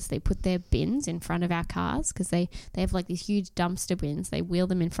neighbors. They put their bins in front of our cars because they have like these huge dumpster bins. They wheel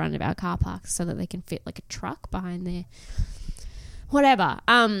them in front of our car parks so that they can fit like a truck behind there. Whatever.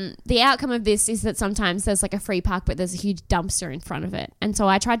 The outcome of this is that sometimes there's like a free park, but there's a huge dumpster in front of it. And so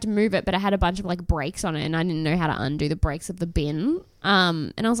I tried to move it, but I had a bunch of like brakes on it and I didn't know how to undo the brakes of the bin.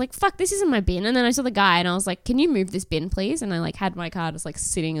 And I was like, fuck, this isn't my bin. And then I saw the guy and I was like, can you move this bin, please? And I like had my car just like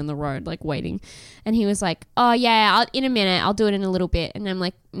sitting in the road, like waiting. And he was like, oh yeah, in a minute, I'll do it in a little bit. And I'm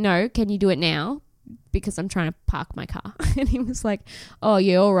like, no, can you do it now? Because I'm trying to park my car. And he was like, oh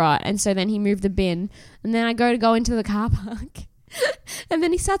yeah, all right. And so then he moved the bin and then I go into the car park. And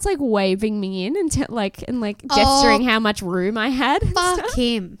then he starts like waving me in and gesturing how much room I had. Fuck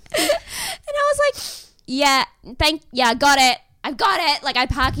him. And I was like, yeah, I got it. I've got it. Like I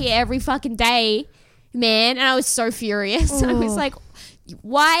park here every fucking day, man. And I was so furious. I was like,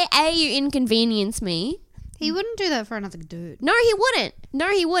 why you inconvenience me? He wouldn't do that for another dude. No, he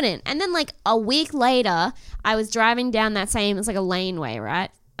wouldn't. And then like a week later, I was driving down that same, it's like a laneway, right?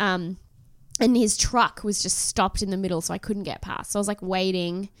 And his truck was just stopped in the middle, so I couldn't get past. So I was like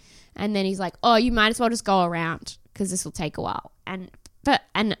waiting, and then he's like, "Oh, you might as well just go around because this will take a while." And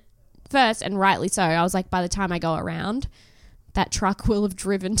first, and rightly so, I was like, by the time I go around, that truck will have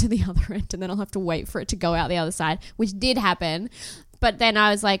driven to the other end, and then I'll have to wait for it to go out the other side, which did happen. But then I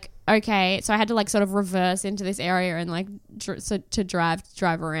was like, okay, so I had to like sort of reverse into this area and like to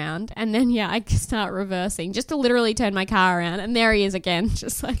drive around. And then, yeah, I start reversing just to literally turn my car around. And there he is again,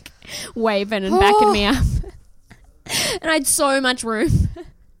 just like waving and backing me up. And I had so much room.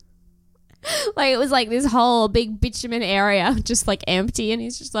 Like, it was like this whole big bitumen area just like empty, and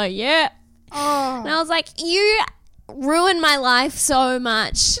he's just like, yeah. And I was like, you ruined my life so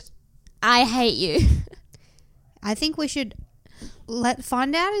much. I hate you. I think we should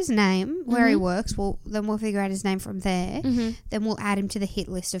find out his name, where he works. Then we'll figure out his name from there. Then we'll add him to the hit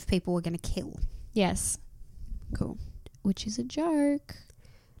list of people we're going to kill. Yes. Cool. Which is a joke.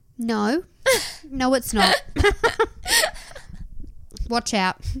 No. No, it's not. Watch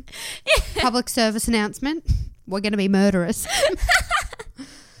out. Public service announcement. We're going to be murderers.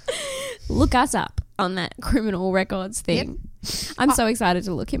 Look us up on that criminal records thing. Yep. I'm so excited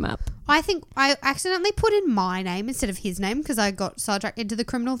to look him up. I think I accidentally put in my name instead of his name because I got sidetracked into the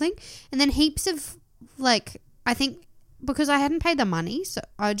criminal thing. And then heaps of, like, I think because I hadn't paid the money, so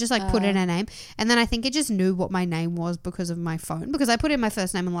I just, like, put in a name. And then I think it just knew what my name was because of my phone. Because I put in my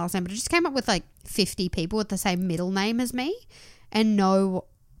first name and last name, but it just came up with, like, 50 people with the same middle name as me and no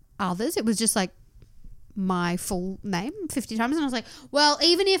others. It was just, like, my full name 50 times. And I was like, well,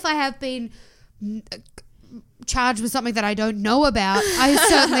 even if I have been charged with something that I don't know about, I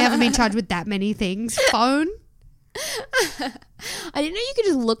certainly haven't been charged with that many things. Phone. I didn't know you could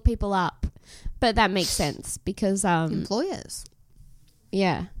just look people up, but that makes sense because employers.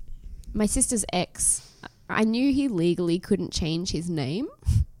 Yeah, my sister's ex, I knew he legally couldn't change his name.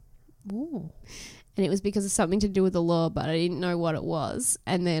 Ooh. And it was because of something to do with the law, but I didn't know what it was.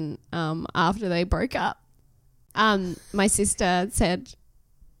 And then after they broke up, my sister said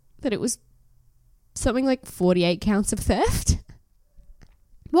that it was something like 48 counts of theft.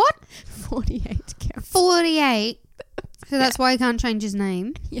 What? 48 counts. 48. So that's why he can't change his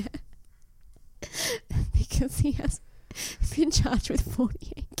name. Yeah. Because he has been charged with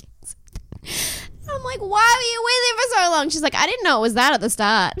 48 counts. I'm like, why were you with him for so long? She's like, I didn't know it was that at the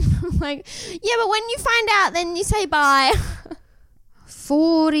start. I'm like, yeah, but when you find out, then you say bye.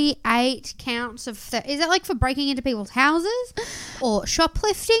 48 counts of theft. Is that like for breaking into people's houses or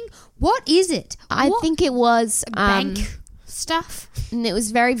shoplifting? What is it? I think it was bank stuff. And it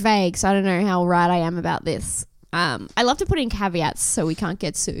was very vague, so I don't know how right I am about this. I love to put in caveats so we can't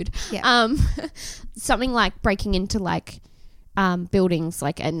get sued. Yeah. Something like breaking into like buildings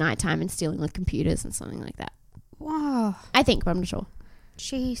like at nighttime and stealing like computers and something like that. Wow. I think, but I'm not sure.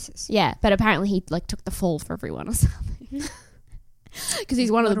 Jesus. Yeah, but apparently he like took the fall for everyone or something. Because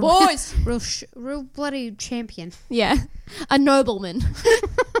he's one of the boys. Real bloody champion. Yeah. A nobleman.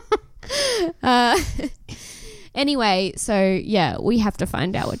 Anyway, so yeah, we have to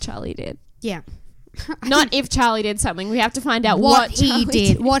find out what Charlie did. Yeah. Not if Charlie did something. We have to find out what he Charlie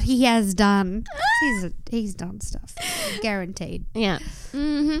did. What he has done. He's done stuff. Guaranteed. Yeah.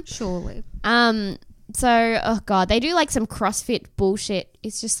 Mm-hmm. Surely. So, oh God, they do like some CrossFit bullshit.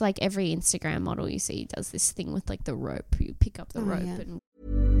 It's just like every Instagram model you see does this thing with like the rope. You pick up the rope. Yeah. And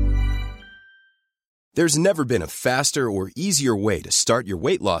There's never been a faster or easier way to start your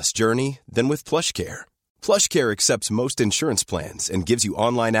weight loss journey than with PlushCare. PlushCare accepts most insurance plans and gives you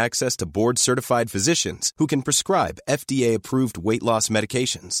online access to board-certified physicians who can prescribe FDA-approved weight loss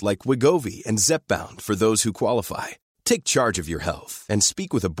medications like Wegovy and Zepbound for those who qualify. Take charge of your health and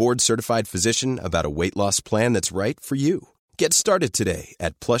speak with a board-certified physician about a weight loss plan that's right for you. Get started today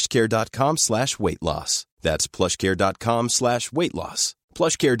at plushcare.com/weight-loss. That's plushcare.com/weight-loss.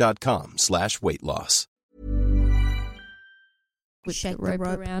 plushcare.com/weight-loss. with Shake the the rope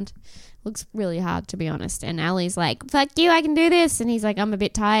rope. around. Looks really hard, to be honest. And Ali's like, fuck you, I can do this. And he's like, I'm a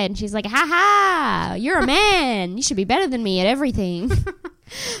bit tired. And she's like, ha ha, you're a man. You should be better than me at everything.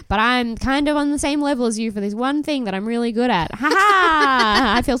 But I'm kind of on the same level as you for this one thing that I'm really good at. Ha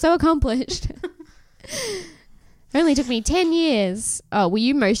ha, I feel so accomplished. It only took me 10 years. Oh, were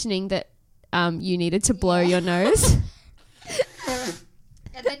you motioning that you needed to blow your nose?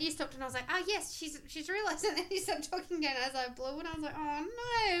 And then you stopped and I was like, oh yes, she's realised it. And then you stopped talking again as I blew and I was like, oh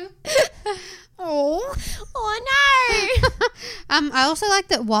no. Oh no. I also like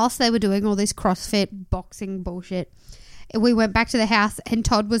that whilst they were doing all this CrossFit boxing bullshit, we went back to the house and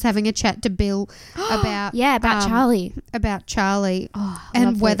Todd was having a chat to Bill about Charlie. About Charlie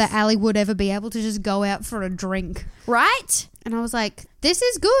and whether Ali would ever be able to just go out for a drink. Right? And I was like, this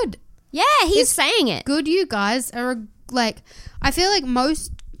is good. Yeah, he's saying it. Good, you guys are like, I feel like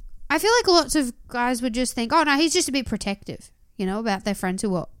lots of guys would just think, oh no, he's just a bit protective, you know, about their friends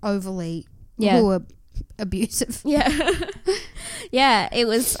who are overly, who are abusive. Yeah. Yeah, it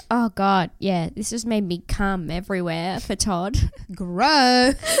was, oh God, yeah, this just made me cum everywhere for Todd.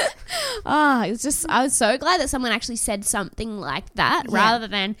 Gross. Oh, it was just, I was so glad that someone actually said something like that rather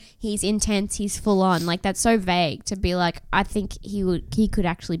than he's intense, he's full on. Like, that's so vague to be like, I think he could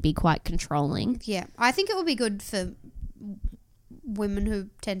actually be quite controlling. Yeah, I think it would be good for women who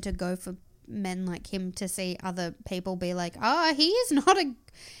tend to go for men like him to see other people be like, he seems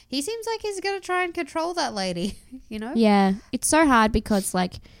like he's going to try and control that lady, you know? Yeah. It's so hard because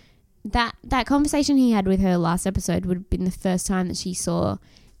like that conversation he had with her last episode would have been the first time that she saw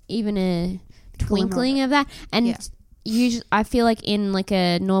even a twinkling of that. And usually I feel like in like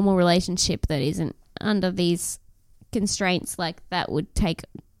a normal relationship that isn't under these constraints, like that would take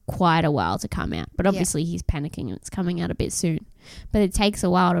quite a while to come out. But obviously he's panicking and it's coming out a bit soon. But it takes a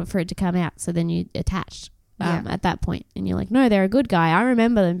while for it to come out. So then you're attached at that point. And you're like, no, they're a good guy. I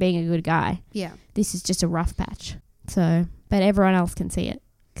remember them being a good guy. Yeah. This is just a rough patch. So, but everyone else can see it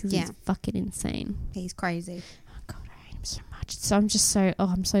because he's fucking insane. He's crazy. Oh, God, I hate him so much. So I'm just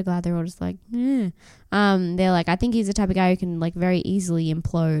I'm so glad they're all just like, yeah. They're like, I think he's the type of guy who can like very easily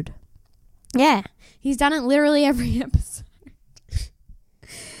implode. Yeah. He's done it literally every episode.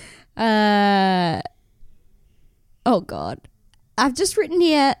 Oh God, I've just written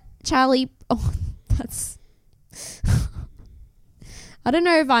here, Charlie. Oh, that's. I don't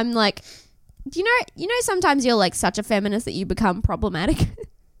know if I'm like. Do you know? Sometimes you're like such a feminist that you become problematic.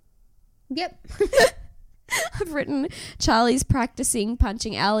 Yep. I've written Charlie's practicing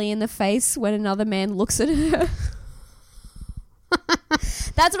punching Ali in the face when another man looks at her.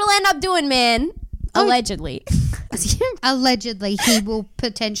 That's what I'll end up doing, man. Allegedly. Allegedly, he will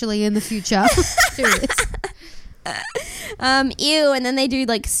potentially in the future do this. Ew, and then they do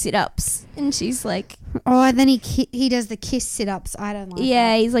like sit-ups and she's like, and then he does the kiss sit-ups. I don't like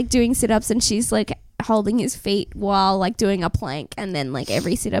that. He's like doing sit-ups and she's like holding his feet while like doing a plank, and then like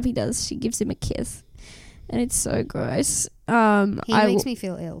every sit-up he does she gives him a kiss, and it's so gross. He makes me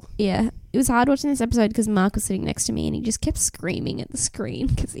feel ill. Yeah, it was hard watching this episode because Mark was sitting next to me and he just kept screaming at the screen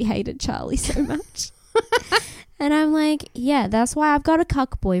because he hated Charlie so much. And I'm like, yeah, that's why I've got a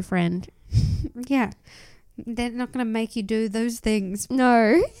cuck boyfriend. Yeah. They're not going to make you do those things.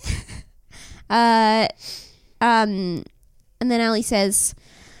 No. And then Ali says,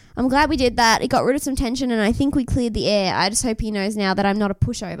 I'm glad we did that. It got rid of some tension and I think we cleared the air. I just hope he knows now that I'm not a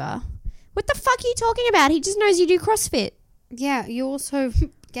pushover. What the fuck are you talking about? He just knows you do CrossFit. Yeah, you also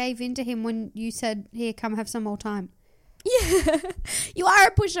gave in to him when you said, here, come have some more time. Yeah, you are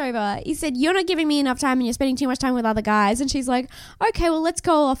a pushover. He said, you're not giving me enough time and you're spending too much time with other guys. And she's like, okay, well, let's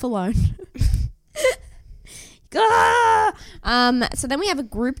go off alone. So then we have a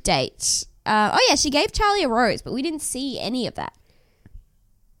group date. She gave Charlie a rose, but we didn't see any of that.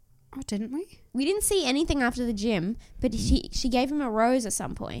 Oh, didn't we? We didn't see anything after the gym, but she gave him a rose at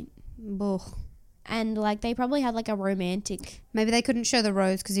some point. Ugh. And like they probably had like a romantic. Maybe they couldn't show the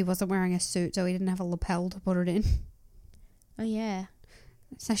rose because he wasn't wearing a suit, so he didn't have a lapel to put it in. Oh yeah.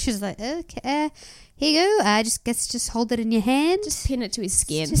 So she was like, okay, here you go. I just hold it in your hand. Just pin it to his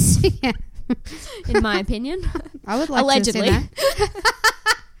skin. Yeah. In my opinion. I would like allegedly. to see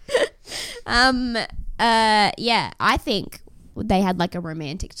that. I think they had like a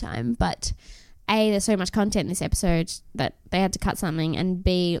romantic time, but A, there's so much content in this episode that they had to cut something, and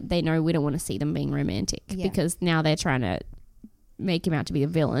B, they know we don't want to see them being romantic because now they're trying to make him out to be a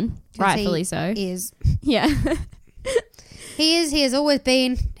villain. Rightfully so. Is. Yeah. He is. He has always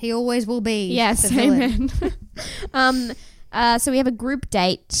been. He always will be. Yes, amen. So we have a group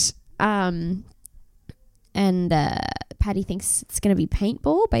date, and Patty thinks it's going to be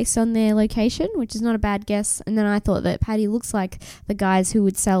paintball based on their location, which is not a bad guess. And then I thought that Patty looks like the guys who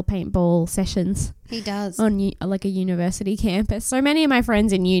would sell paintball sessions. He does. On like a university campus. So many of my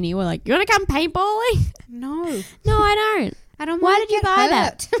friends in uni were like, you want to come paintballing? No. No, I don't. I don't Why want did you buy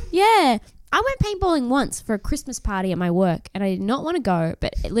that? Yeah. I went paintballing once for a Christmas party at my work and I did not want to go,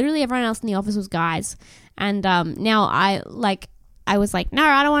 but literally everyone else in the office was guys. And now I was like, no,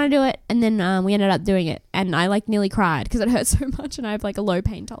 I don't want to do it. And then we ended up doing it and I like nearly cried because it hurt so much and I have like a low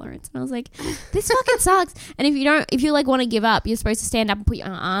pain tolerance. And I was like, this fucking sucks. And if you like want to give up, you're supposed to stand up and put your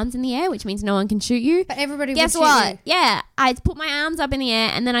arms in the air, which means no one can shoot you. But everybody Guess would what? shoot you. Yeah. I put my arms up in the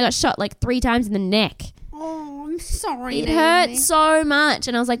air and then I got shot like 3 times in the neck. Oh, I'm sorry. It hurt so much,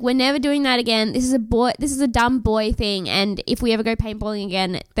 and I was like, "We're never doing that again. This is a dumb boy thing, and if we ever go paintballing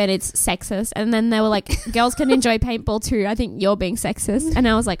again, then it's sexist." And then they were like, "Girls can enjoy paintball too. I think you're being sexist." And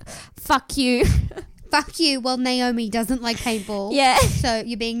I was like, "Fuck you." Fuck you. Well, Naomi doesn't like paintball. Yeah. So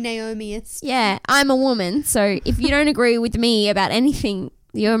you're being Naomiist. Yeah, I'm a woman, so if you don't agree with me about anything,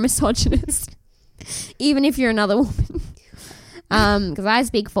 you're a misogynist. Even if you're another woman. Because I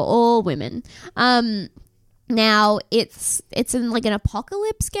speak for all women. Now it's in like an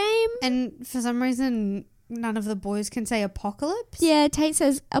apocalypse game, and for some reason none of the boys can say apocalypse. Yeah, Tate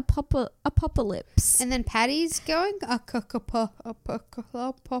says apocalypse, and then Patty's going apocalypse.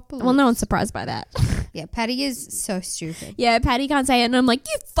 Well, no one's surprised by that. Yeah, Patty is so stupid. Yeah, Patty can't say it, and I'm like,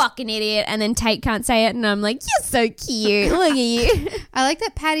 you fucking idiot. And then Tate can't say it, and I'm like, you're so cute. Look at you. I like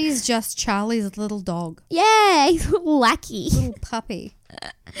that Patty's just Charlie's little dog. Yeah, he's a little lackey. Little puppy.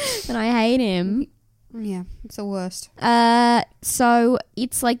 And I hate him. Yeah, it's the worst. So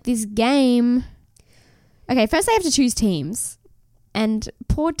it's like this game. Okay, first they have to choose teams. And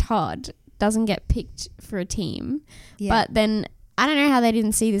poor Todd doesn't get picked for a team. Yeah. But then, I don't know how they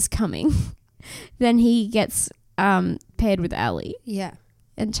didn't see this coming. Then he gets paired with Allie. Yeah.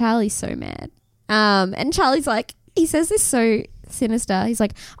 And Charlie's so mad. And Charlie's like, he says this so sinister. He's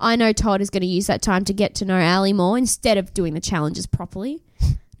like, I know Todd is going to use that time to get to know Allie more instead of doing the challenges properly.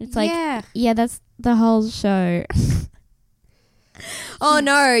 It's like, yeah, that's the whole show. Oh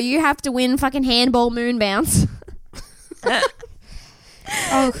no, you have to win fucking handball moon bounce.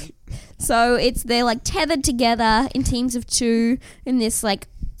 Oh, so they're like tethered together in teams of 2 in this like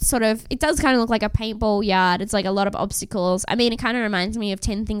sort of, it does kind of look like a paintball yard. It's like a lot of obstacles. I mean, it kind of reminds me of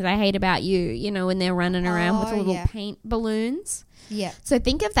 10 Things I Hate About You, you know, when they're running around with the little paint balloons. yeah. So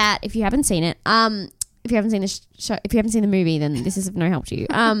think of that if you haven't seen it. If you haven't seen the show, if you haven't seen the movie, then this is of no help to you.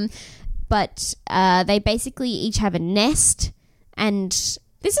 But they basically each have a nest, and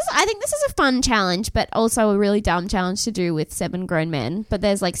I think this is a fun challenge, but also a really dumb challenge to do with 7 grown men. But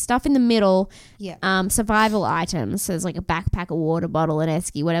there's like stuff in the middle, survival items. So there's like a backpack, a water bottle, an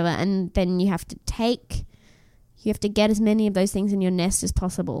esky, whatever, and then you have to get as many of those things in your nest as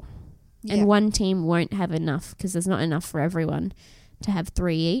possible. Yeah. And one team won't have enough because there's not enough for everyone to have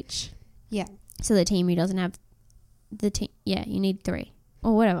 3 each. Yeah. So the team who doesn't have you need 3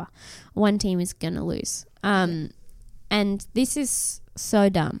 or whatever. One team is going to lose. And this is so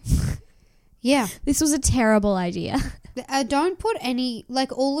dumb. Yeah. This was a terrible idea. Don't put any,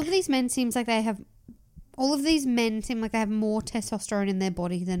 like, all of these men seem like they have more testosterone in their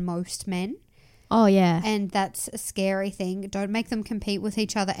body than most men. Oh, yeah. And that's a scary thing. Don't make them compete with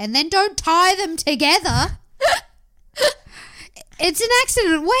each other, and then don't tie them together. It's an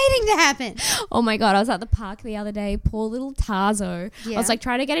accident waiting to happen. Oh, my God. I was at the park the other day. Poor little Tarzo. Yeah. I was, like,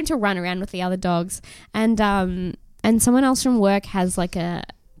 trying to get him to run around with the other dogs. And someone else from work has, like, a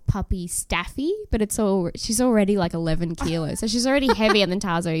puppy Staffy, but she's already, like, 11 kilos. So she's already heavier than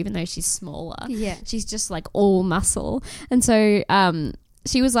Tarzo, even though she's smaller. Yeah. She's just, like, all muscle. And so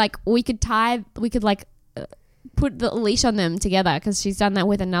she was like, we could put the leash on them together because she's done that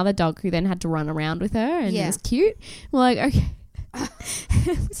with another dog who then had to run around with her, and it was cute. We're like, okay.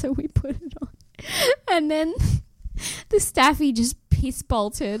 So we put it on, and then the Staffy just piss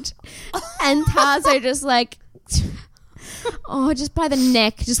bolted, and Tarzo just like, just by the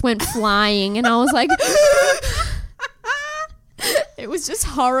neck just went flying, and I was like, it was just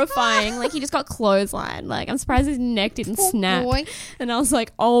horrifying. Like, he just got clotheslined. Like, I'm surprised his neck didn't snap. Boy. And I was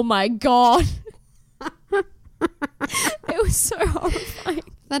like, oh my God. It was so horrifying.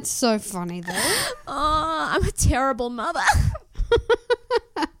 That's so funny, though. Oh, I'm a terrible mother.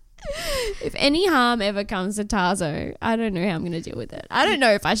 If any harm ever comes to Tarzo, I don't know how I'm going to deal with it. I don't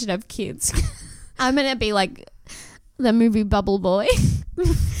know if I should have kids. I'm going to be like the movie Bubble Boy.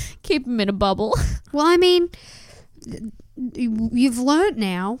 Keep him in a bubble. Well, I mean, you've learnt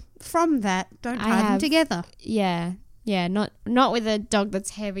now from that. Don't tie them together. Yeah. Yeah, not with a dog that's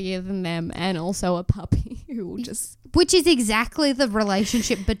heavier than them and also a puppy who will just... Which is exactly the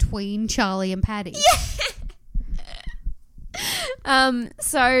relationship between Charlie and Patty.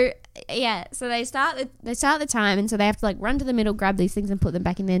 So they start the time, and so they have to like run to the middle, grab these things and put them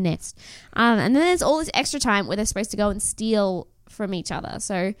back in their nest. And then there's all this extra time where they're supposed to go and steal from each other.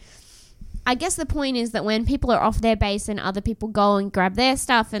 So I guess the point is that when people are off their base and other people go and grab their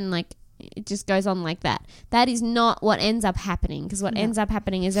stuff, and like it just goes on like that. That is not what ends up happening, because what ends up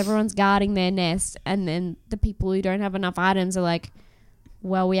happening is everyone's guarding their nest, and then the people who don't have enough items are like,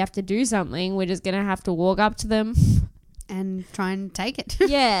 well, we have to do something. We're just going to have to walk up to them and try and take it.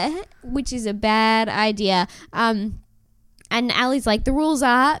 Yeah, which is a bad idea. And Allie's like, the rules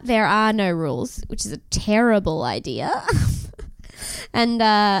are there are no rules, which is a terrible idea. and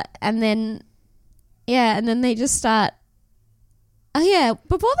then they just start. Oh yeah,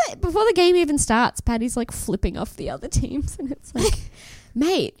 before the game even starts, Patty's like flipping off the other teams, and it's like,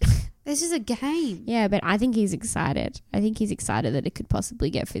 mate, this is a game. Yeah, but I think he's excited. I think he's excited that it could possibly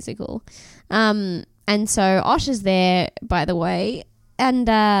get physical. And so Osh is there, by the way, and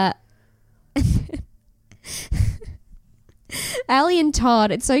Allie and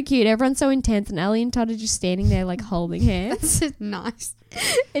Todd, it's so cute. Everyone's so intense, and Allie and Todd are just standing there like holding hands. That's nice.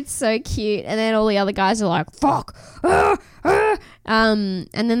 It's so cute. And then all the other guys are like, fuck. And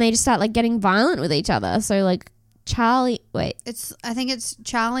then they just start like getting violent with each other. So like Charlie. Wait, I think it's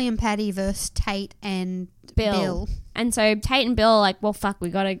Charlie and Patty versus Tate and Bill. And so Tate and Bill are like, well, fuck, we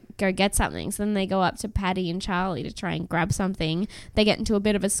got to go get something. So then they go up to Patty and Charlie to try and grab something. They get into a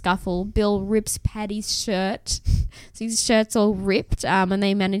bit of a scuffle. Bill rips Patty's shirt. So his shirt's all ripped. And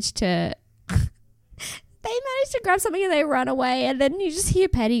they manage to grab something and they run away. And then you just hear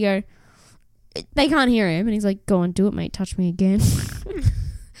Patty go, they can't hear him. And he's like, go on, do it, mate. Touch me again.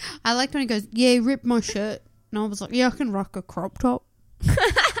 I liked when he goes, yeah, he ripped my shirt. And I was like, yeah, I can rock a crop top.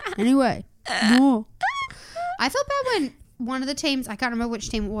 Anyway, more. I felt bad when one of the teams, I can't remember which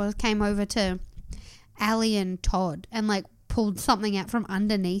team it was, came over to Allie and Todd and like pulled something out from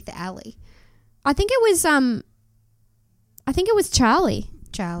underneath Allie. I think it was Charlie.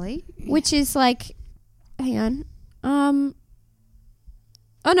 Charlie? Which is like, hang on. Oh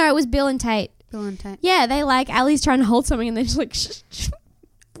no, it was Bill and Tate. Bill and Tate. Yeah, they like, Allie's trying to hold something and they just like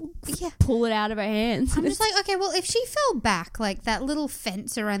Yeah. pull it out of her hands. I'm just like, okay, well, if she fell back, like that little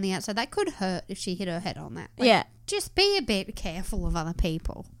fence around the outside, that could hurt if she hit her head on that. Like, yeah. Just be a bit careful of other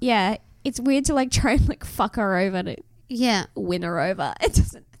people. Yeah. It's weird to like try and like fuck her over to win her over. It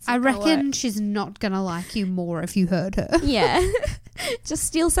doesn't. I reckon she's not going to like you more if you hurt her. Yeah. Just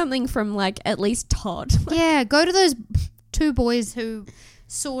steal something from like at least Todd. Yeah, go to those two boys who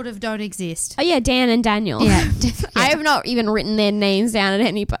sort of don't exist. Oh yeah, Dan and Daniel. Yeah. I have not even written their names down at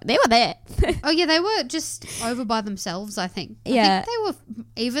any point. They were there. Oh yeah, they were just over by themselves, I think. Yeah. I think they were,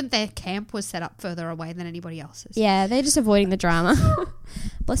 even their camp was set up further away than anybody else's. Yeah, they're just avoiding the drama.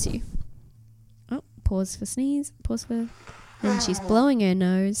 Bless you. Oh, pause for sneeze. Pause for... And she's blowing her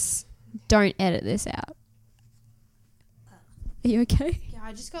nose. Don't edit this out. Are you okay? Yeah,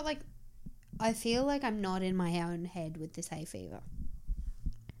 I just got like... I feel like I'm not in my own head with this hay fever.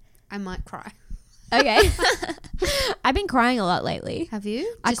 I might cry. Okay. I've been crying a lot lately. Have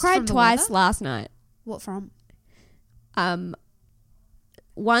you? I Just cried from the twice weather? last night. What from?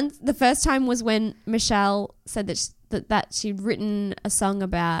 Once, the first time was when Michelle said that she'd written a song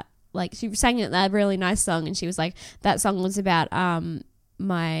about, like, she sang that really nice song and she was like, that song was about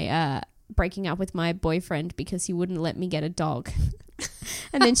my breaking up with my boyfriend because he wouldn't let me get a dog.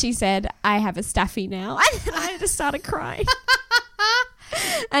 And then she said, I have a staffy now. And I just started crying.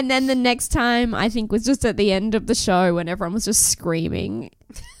 And then the next time, I think, was just at the end of the show when everyone was just screaming.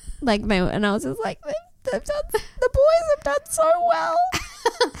 And I was just like, the boys have done so well.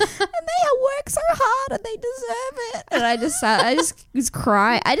 And they work so hard and they deserve it. And I just was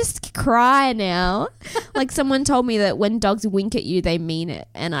crying. I just cry now. Like someone told me that when dogs wink at you, they mean it.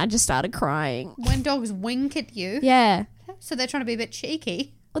 And I just started crying. When dogs wink at you? Yeah. So they're trying to be a bit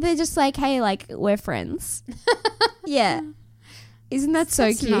cheeky. Well, they're just like, hey, like, we're friends. Yeah. Isn't that so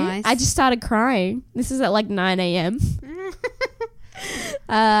That's cute? nice. I just started crying. This is at like 9 a.m.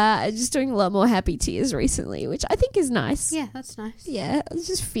 Just doing a lot more happy tears recently, which I think is nice. Yeah, that's nice. Yeah, I was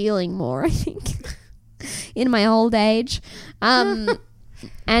just feeling more, I think, in my old age. And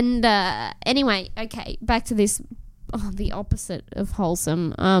anyway, okay, back to this, the opposite of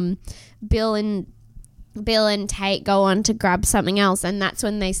wholesome. Bill and Tate go on to grab something else, and that's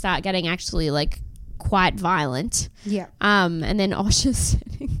when they start getting actually like quite violent. Yeah. And then Osha's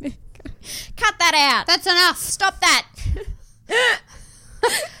sitting there going, cut that out. That's enough. Stop that.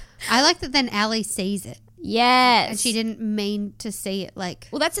 I like that then Allie sees it. Yes. And she didn't mean to see it. Like,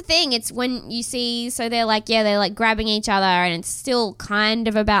 Well, that's the thing. It's when you see, so they're like grabbing each other and it's still kind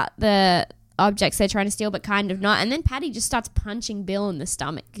of about the objects they're trying to steal, but kind of not. And then Patty just starts punching Bill in the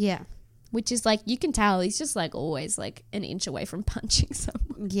stomach. yeah. Which is like, you can tell he's just like always like an inch away from punching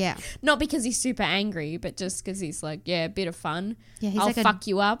someone. Yeah. Not because he's super angry, but just because he's like, yeah, a bit of fun. Yeah, he's I'll like fuck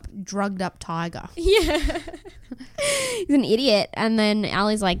you up. drugged up tiger. Yeah. He's an idiot. And then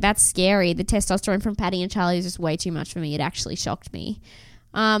Allie's like, that's scary. The testosterone from Patty and Charlie is just way too much for me. It actually shocked me.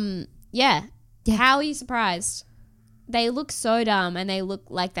 Yeah. How are you surprised? They look so dumb and they look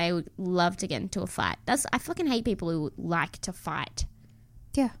like they would love to get into a fight. I fucking hate people who like to fight.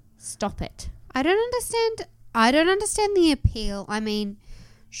 Yeah. Stop it. I don't understand the appeal. I mean,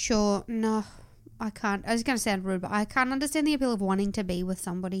 sure, no, I can't. I was going to sound rude, but I can't understand the appeal of wanting to be with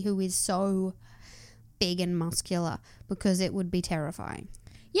somebody who is so big and muscular because it would be terrifying.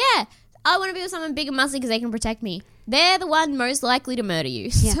 Yeah. I want to be with someone big and muscly because they can protect me. They're the one most likely to murder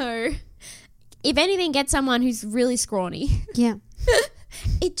you. Yeah. So, if anything, get someone who's really scrawny. Yeah.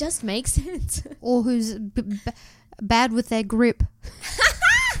 It just makes sense. Or who's bad with their grip.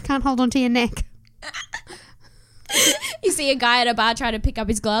 Can't hold onto your neck. You see a guy at a bar trying to pick up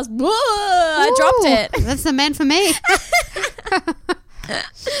his glass. Whoa, I dropped it. That's the man for me.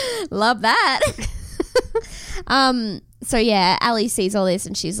 So yeah, Ali sees all this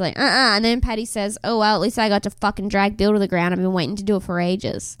and she's like, and then Patty says, oh well, at least I got to fucking drag Bill to the ground. I've been waiting to do it for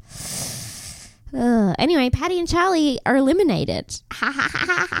ages. Anyway, Patty and Charlie are eliminated. Very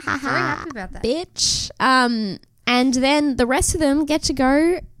happy about that. Bitch. And then the rest of them get to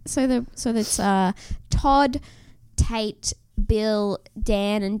go. So that's Todd, Tate, Bill,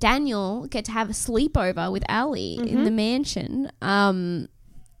 Dan, and Daniel get to have a sleepover with Ali in the mansion. And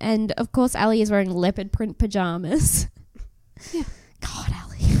of course, Ali is wearing leopard print pajamas. Yeah. God,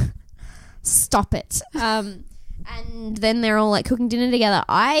 Ali, stop it. And then they're all like cooking dinner together.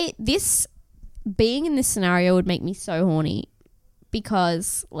 Being in this scenario would make me so horny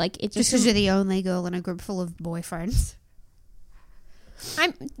because like it Just because you're the only girl in a group full of boyfriends.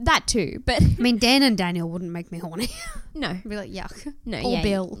 I'm that too, but I mean, Dan and Daniel wouldn't make me horny. no, I'd be like, yuck. no, Or yeah,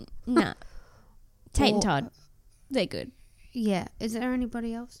 Bill. no. Tate and Or- Todd, they're good. Yeah. Is there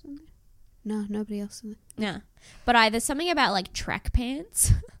anybody else in there? No, nobody else in there. No, but there's something about like track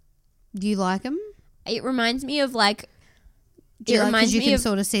pants. Do you like them? It reminds me of like. Do you It like, 'cause reminds you me can of.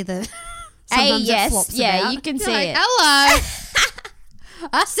 sort of see the... Hey, sometimes it yes, flops yeah, about. you can You're see like, it. Hello.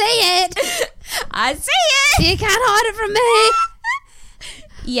 I see it. I see it. You can't hide it from me.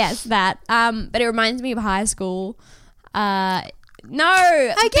 Yes, that. But it reminds me of high school.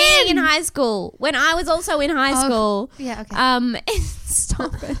 No, being in high school when I was also in high school. Yeah, okay.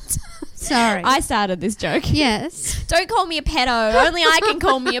 Stop it. Sorry. I started this joke. Yes. Don't call me a pedo. Only I can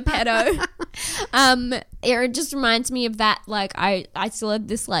call me a pedo. It just reminds me of that. Like I still have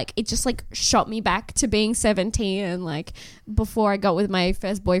this like it just like shot me back to being 17 and like before I got with my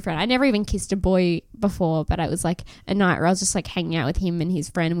first boyfriend. I never even kissed a boy before, but it was like a night where I was just like hanging out with him and his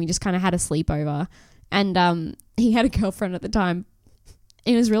friend, and we just kind of had a sleepover. And he had a girlfriend at the time.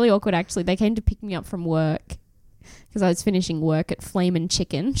 It was really awkward actually. They came to pick me up from work because I was finishing work at Flame and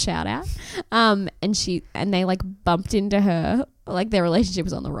Chicken, shout out. And they like bumped into her, like their relationship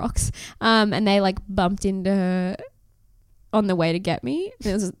was on the rocks. And they like bumped into her on the way to get me.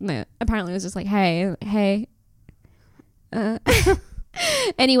 It was apparently it was just like, hey.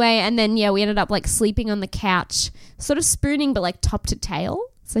 Anyway, and then yeah, we ended up like sleeping on the couch, sort of spooning, but like top to tail.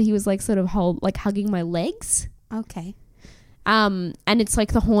 So he was like sort of hugging my legs. Okay. And it's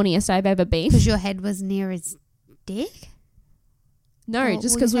like the horniest I've ever been. Because your head was near his dick? No, Or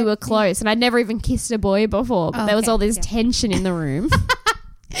just we because we had- were close, and I'd never even kissed a boy before, but Oh, there was okay, all this yeah. tension in the room.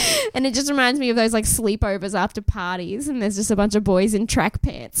 And it just reminds me of those like sleepovers after parties, and there's just a bunch of boys in track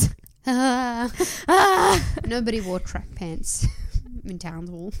pants. Nobody wore track pants in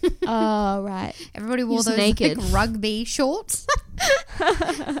Townsville. Oh, right. Everybody wore Just those naked. like rugby shorts.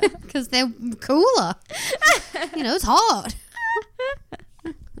 Because they're cooler. You know, it's hot.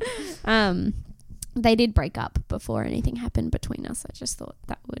 They did break up before anything happened between us. I just thought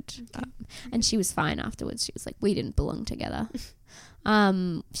that would, and she was fine afterwards. She was like, we didn't belong together.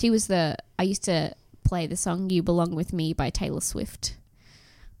 I used to play the song "You Belong With Me" by Taylor Swift.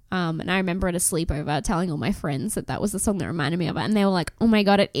 And I remember at a sleepover telling all my friends that was the song that reminded me of it, and they were like, "Oh my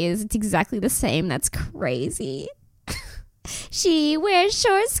god, it is! It's exactly the same. That's crazy." She wears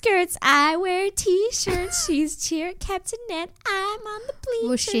short skirts, I wear t-shirts. She's cheer captainette, I'm on the bleachers.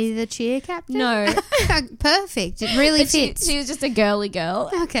 Was she the cheer captain? No. Perfect. It really But fits. she was just a girly girl,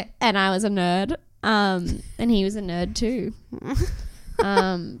 Okay. and I was a nerd, and he was a nerd too.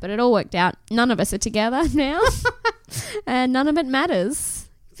 But it all worked out. None of us are together now, and none of it matters.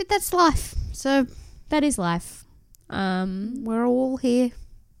 But that's life. So That is life. we're all here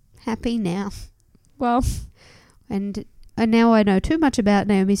happy now. Well, And now I know too much about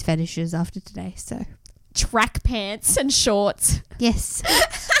Naomi's fetishes after today. So, track pants and shorts. yes.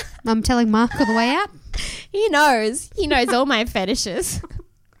 I'm telling Mark all the way out. He knows all my fetishes.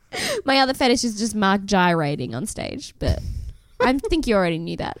 My other fetish is just Mark gyrating on stage, but I think you already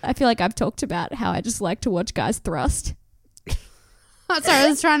knew that. I feel like I've talked about how I just like to watch guys thrust. Oh, sorry, I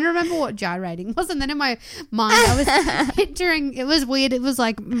was trying to remember what gyrating was, and then in my mind I was picturing, it was weird, it was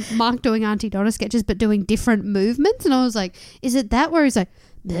like Mark doing Auntie Donna sketches but doing different movements, and I was like, is it that where he's like,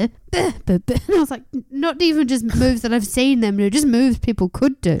 "Buh, buh, buh, buh," and I was like, not even just moves that I've seen them do, just moves people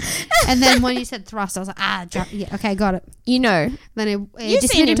could do. And then when you said thrust, I was like, yeah, okay, got it. You know, Then it You've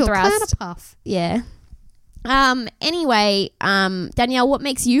just seen went him into a thrust. kind of puff. yeah. Anyway, Danielle, what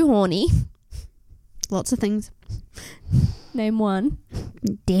makes you horny? Lots of things. Name one.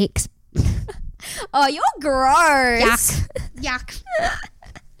 Dicks. Oh, you're gross. Yuck.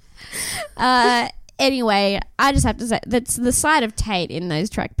 Anyway, I just have to say that's the sight of Tate in those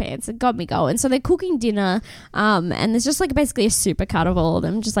track pants. It got me going. So they're cooking dinner, and there's just like basically a super cut of all of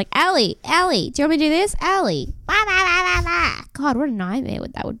them. Just like, Allie, do you want me to do this? Allie. God, what a nightmare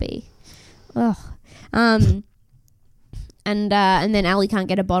that would be. Ugh. And then Ali can't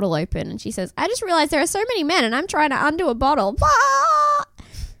get a bottle open, and she says, "I just realized there are so many men, and I'm trying to undo a bottle." Blah!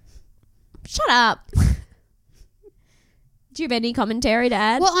 Shut up. Do you have any commentary to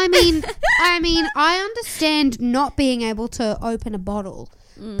add? Well, I mean, I understand not being able to open a bottle,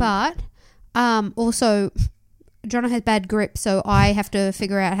 but also, Jono has bad grip, so I have to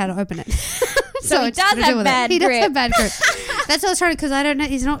figure out how to open it. So he does have bad grip. He does have bad grip. That's what I was trying to, because I don't know.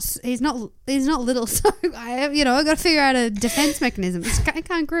 He's not little, so I got to figure out a defense mechanism. I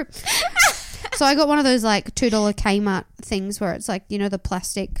can't grip. So I got one of those like $2 Kmart things where it's like, the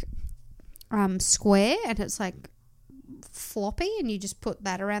plastic square, and it's like floppy, and you just put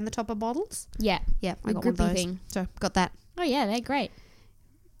that around the top of bottles. Yeah. Yeah, I The got one of grippy those. thing. So got that. Oh, yeah, they're great.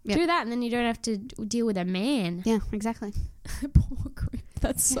 Yep. Do that, and then you don't have to deal with a man. Yeah, exactly. Poor grip.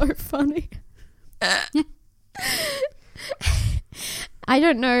 That's so funny. I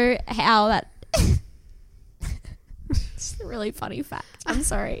don't know how that... It's a really funny fact. I'm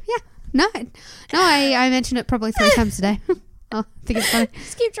sorry. Yeah. No, I mention it probably 3 times a day. I think it's funny.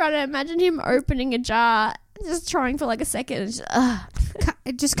 Just keep trying to imagine him opening a jar, just trying for like a second. And just,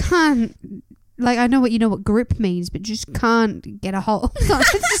 I just can't. Like, I know what grip means, but just can't get a hold. It's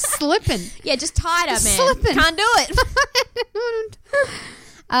just slipping. Yeah, just tighter, Just man. slipping. Can't do it.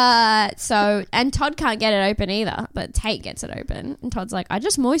 And Todd can't get it open either, but Tate gets it open. And Todd's like, I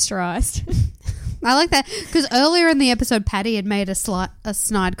just moisturized. I like that, because earlier in the episode, Patty had made a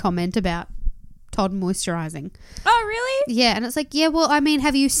snide comment about Todd moisturizing. Oh, really? Yeah, and it's like, yeah, well, I mean,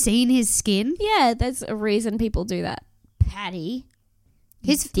 have you seen his skin? Yeah, there's a reason people do that. Patty.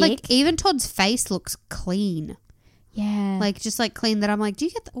 His dick. like, even Todd's face looks clean. Yeah. Like, just like clean, that I'm like, do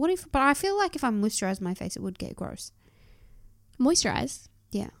you get what if? But I feel like if I moisturize my face, it would get gross. Moisturize?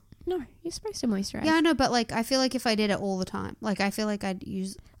 Yeah. No, you're supposed to moisturize. Yeah, I know, but like, I feel like if I did it all the time, like, I feel like I'd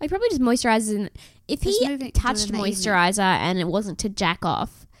use. He probably just moisturizes. If Just he moving it to touched in the evening. moisturizer and it wasn't to jack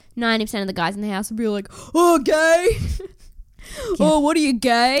off, 90% of the guys in the house would be like, "Oh, gay." Oh, what are you,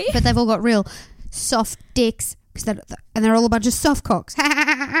 gay? But they've all got real soft dicks, and they're all a bunch of soft cocks. From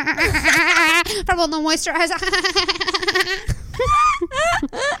all the moisturizer.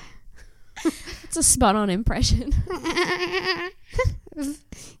 It's a spot on impression. You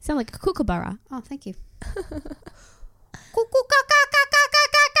sound like a kookaburra. Oh, thank you.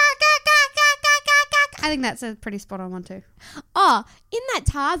 I think that's a pretty spot on one too. Oh, in that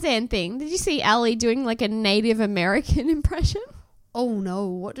Tarzan thing, did you see Ali doing like a Native American impression? Oh no,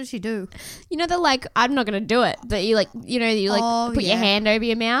 what does she do? You know, they're like, I'm not going to do it, but you put your hand over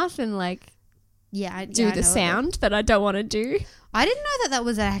your mouth and like do the sound that I don't want to do. I didn't know that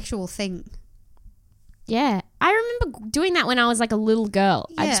was an actual thing. Yeah. I remember doing that when I was like a little girl.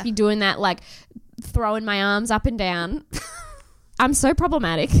 I'd just be doing that, like throwing my arms up and down. I'm so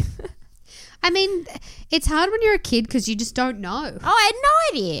problematic. I mean, it's hard when you're a kid because you just don't know. Oh, I had no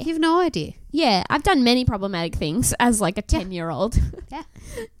idea. You have no idea. Yeah, I've done many problematic things as like a 10-year-old. Yeah.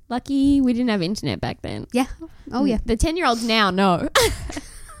 Lucky we didn't have internet back then. Yeah. Oh, yeah. The 10-year-olds now know.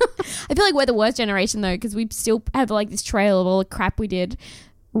 I feel like we're the worst generation though, because we still have like this trail of all the crap we did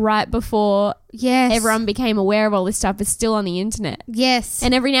right before everyone became aware of all this stuff. Is still on the internet. Yes.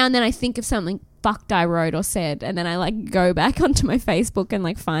 And every now and then I think of something fucked I wrote or said, and then I like go back onto my Facebook and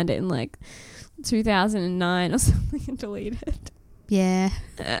like find it in like 2009 or something and delete it. Yeah.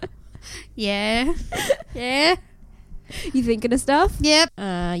 Yeah. Yeah. You thinking of stuff? Yep.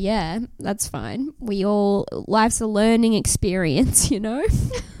 Yeah, that's fine. Life's a learning experience, you know?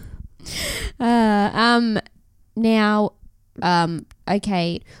 Now,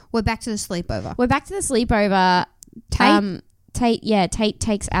 okay. We're back to the sleepover. We're back to the sleepover. Tate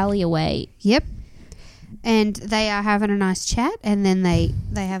takes Ali away. Yep. And they are having a nice chat, and then they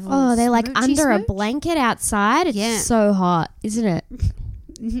have they're like smoochy under a smooch. blanket outside. It's so hot, isn't it?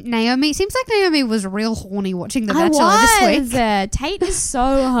 Naomi, seems like Naomi was real horny watching The Bachelor this week. Tate is so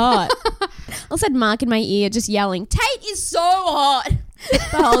hot. I also had Mark in my ear just yelling, "Tate is so hot,"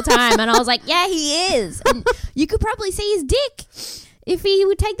 the whole time. And I was like, yeah, he is. And you could probably see his dick if he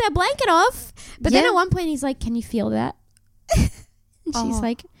would take that blanket off. But then at one point he's like, "Can you feel that?" And she's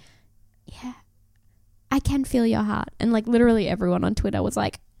like, "Yeah, I can feel your heart." And like literally everyone on Twitter was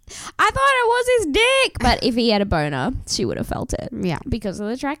like, "I thought it was his dick." But if he had a boner, she would have felt it. Yeah. Because of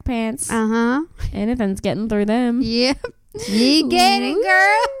the track pants. Uh-huh. Anything's getting through them. Yep. You get it,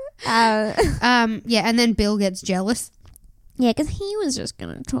 girl. Yeah, and then Bill gets jealous. Yeah, because he was just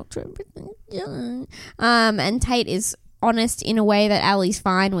going to talk to everything. And Tate is honest in a way that Ali's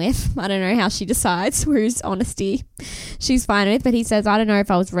fine with. I don't know how she decides whose honesty she's fine with, but he says, "I don't know if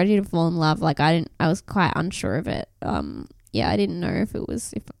I was ready to fall in love. Like I was quite unsure of it. Yeah, I didn't know if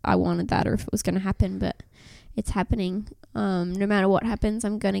I wanted that or if it was going to happen, but it's happening. No matter what happens,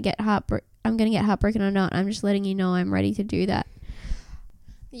 I'm gonna get heartbroken or not. I'm just letting you know I'm ready to do that.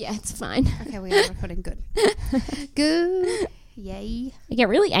 Yeah, it's fine. Okay, we are recording. Good. Good. Yay. I get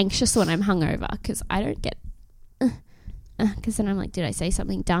really anxious when I'm hungover because I don't get... Because then I'm like, did I say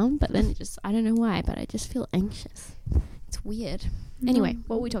something dumb? But then I don't know why, but I just feel anxious. It's weird. Anyway,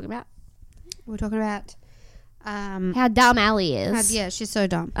 what were we talking about? We're talking about... how dumb Allie is. Yeah, she's so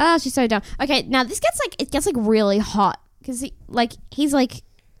dumb. Oh, she's so dumb. Okay, now this gets really hot because he's like,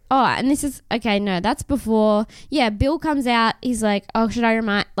 oh, and this is okay. No, that's before. Yeah, Bill comes out. He's like, oh, should I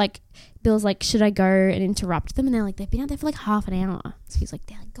remind? Like, Bill's like, should I go and interrupt them? And they're like, they've been out there for like half an hour. So he's like,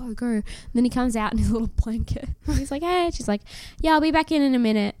 go. And then he comes out in his little blanket. He's like, hey. She's like, yeah, I'll be back in a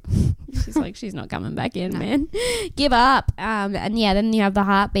minute. She's like, she's not coming back in, man. Give up. And yeah, then you have the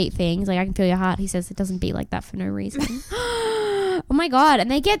heartbeat thing. He's like, I can feel your heart. He says it doesn't beat like that for no reason. Oh my God.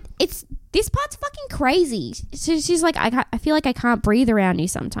 And this part's fucking crazy. She's like, I feel like I can't breathe around you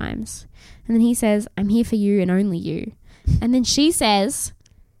sometimes. And then he says, I'm here for you and only you. And then she says,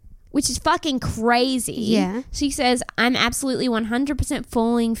 which is fucking crazy. Yeah. She says, I'm absolutely 100%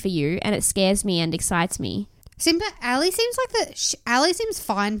 falling for you and it scares me and excites me. Allie seems like Allie seems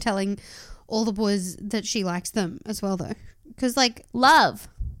fine telling all the boys that she likes them as well, though. Because, like... Love.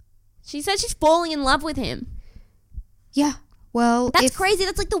 She said she's falling in love with him. Yeah. Well, that's crazy.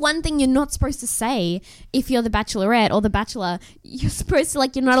 That's like the one thing you're not supposed to say if you're the Bachelorette or the Bachelor. You're supposed to,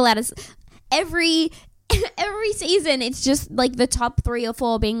 like, you're not allowed to... Every season, it's just like the top 3 or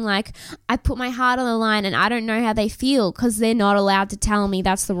 4 being like, I put my heart on the line and I don't know how they feel because they're not allowed to tell me.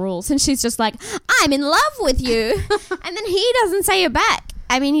 That's the rules. And she's just like, I'm in love with you. And then he doesn't say it back.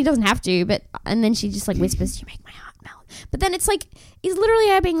 I mean, he doesn't have to, but, and then she just like whispers, you make my heart melt. But then it's like, he's literally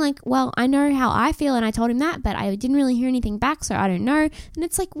her being like, well, I know how I feel and I told him that, but I didn't really hear anything back, so I don't know. And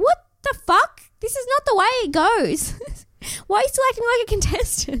it's like, what the fuck? This is not the way it goes. Why are you still acting like a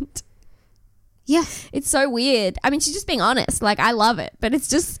contestant? Yeah. It's so weird. I mean, she's just being honest. Like, I love it. But it's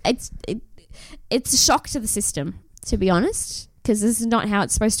just, it's a shock to the system, to be honest, because this is not how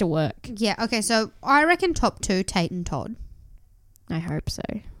it's supposed to work. Yeah, okay, so I reckon top 2, Tate and Todd. I hope so.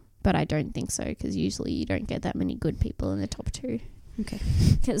 But I don't think so, because usually you don't get that many good people in the top 2. Okay.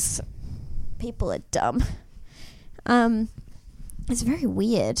 Because people are dumb. It's very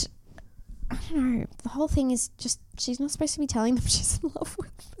weird. I don't know. The whole thing is just, she's not supposed to be telling them she's in love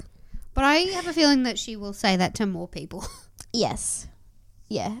with them. But I have a feeling that she will say that to more people. Yes.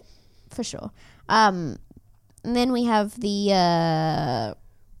 Yeah, for sure. And then we have the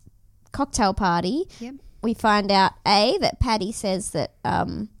cocktail party. Yep. We find out, that Paddy says that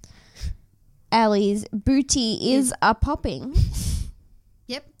Allie's booty is a-popping.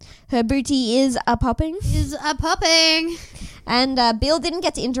 Yep. Her booty is a-popping. Is a-popping. And Bill didn't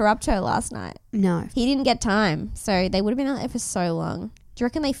get to interrupt her last night. No. He didn't get time, so they would have been out there for so long. Do you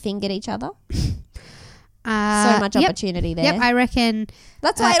reckon they fingered each other? So much opportunity there. Yep, I reckon.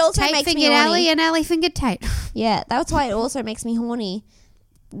 That's why it also Tate makes me fingered horny. Allie and Allie fingered Tate. Yeah, that's why it also makes me horny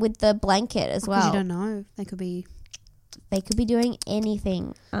with the blanket as well. You don't know. They could be doing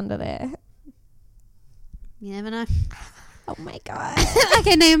anything under there. You never know. Oh my God.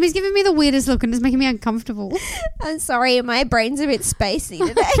 Okay, Naomi's giving me the weirdest look and it's making me uncomfortable. I'm sorry, my brain's a bit spacey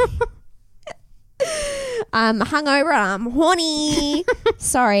today. I'm hungover, I'm horny.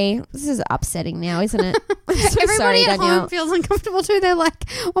 Sorry, this is upsetting now, isn't it? I'm so Everybody sorry, at Danielle. home feels uncomfortable too. They're like,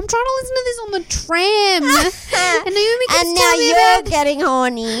 I'm trying to listen to this on the tram. And Naomi keeps And now telling me you're about getting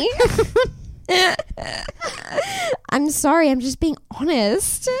horny. I'm sorry, I'm just being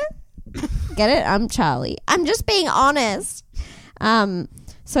honest. Get it? I'm Charlie. I'm just being honest.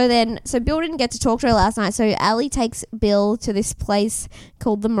 So Bill didn't get to talk to her last night. So Allie takes Bill to this place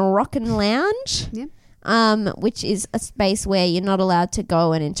called the Moroccan Lounge. Yeah. Which is a space where you're not allowed to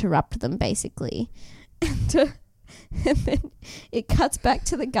go and interrupt them, basically. And then it cuts back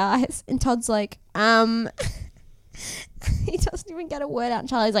to the guys, and Todd's like, he doesn't even get a word out. And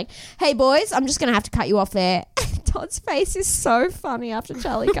Charlie's like, hey, boys, I'm just going to have to cut you off there. Todd's face is so funny after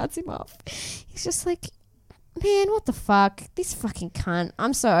Charlie cuts him off. He's just like, man, what the fuck? This fucking cunt.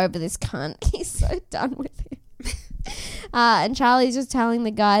 I'm so over this cunt. He's so done with him. And Charlie's just telling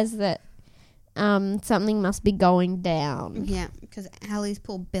the guys that something must be going down. Yeah, because Allie's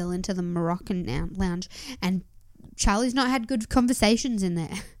pulled Bill into the Moroccan lounge and Charlie's not had good conversations in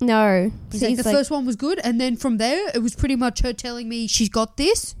there. No. He's like, the first one was good, and then from there, it was pretty much her telling me she's got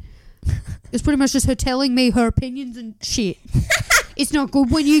this. It was pretty much just her telling me her opinions and shit. It's not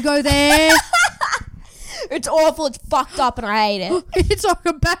good when you go there. It's awful. It's fucked up, and I hate it. It's like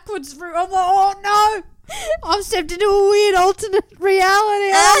a backwards route. I'm like, oh no, I've stepped into a weird alternate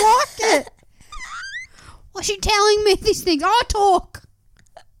reality. I like it. Why's she telling me these things? I talk.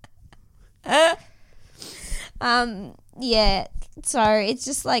 Yeah. So it's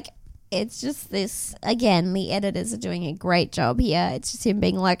just like, it's just this, again, the editors are doing a great job here. It's just him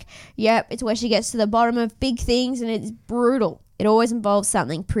being like, yep, it's where she gets to the bottom of big things and it's brutal. It always involves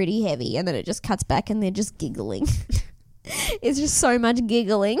something pretty heavy, and then it just cuts back and they're just giggling. It's just so much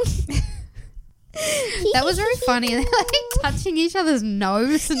giggling. That was very funny. They're like touching each other's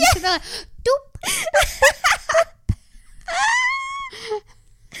nose and they're like, doop.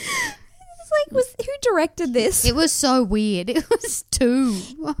 Who directed this? It was so weird. It was too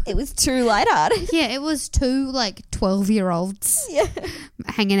lighthearted. Yeah, it was two 12-year-olds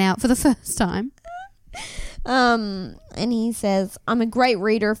hanging out for the first time. And he says, I'm a great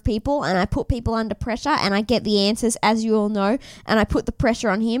reader of people and I put people under pressure and I get the answers, as you all know, and I put the pressure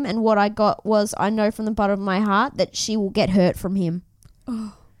on him, and what I got was, I know from the bottom of my heart that she will get hurt from him.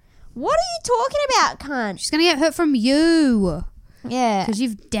 Oh. What are you talking about, cunt? She's going to get hurt from you. Yeah. Because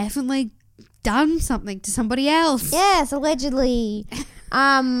you've definitely done something to somebody else. Yes, allegedly.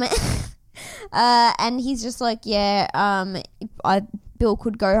 And he's just like, Bill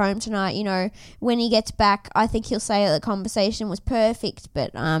could go home tonight, when he gets back. I think he'll say that the conversation was perfect,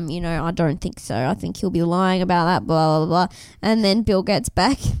 but, I don't think so. I think he'll be lying about that, blah, blah, blah. And then Bill gets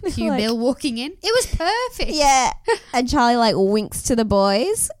back. Cue Bill walking in. It was perfect. Yeah. And Charlie, winks to the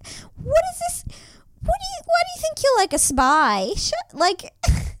boys. What is this? Why do you think you're like a spy?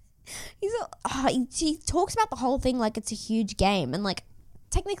 He talks about the whole thing like it's a huge game, and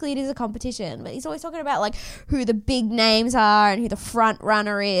technically it is a competition, but he's always talking about who the big names are and who the front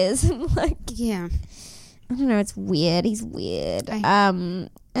runner is, and yeah, I don't know, it's weird. He's weird. And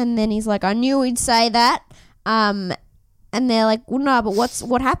then he's like, I knew he'd say that. And they're like, well, no, but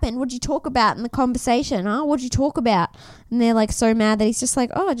what happened? What'd you talk about in the conversation? Huh? What'd you talk about? And they're so mad that he's just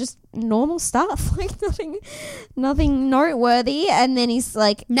like, oh, just normal stuff, nothing noteworthy. And then he's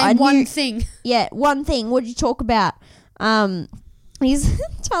like, name one thing. Yeah, one thing. What'd you talk about? Charlie's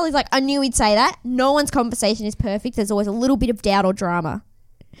like, I knew he'd say that. No one's conversation is perfect. There's always a little bit of doubt or drama.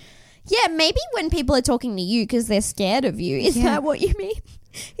 Yeah, maybe when people are talking to you because they're scared of you. Is that what you mean?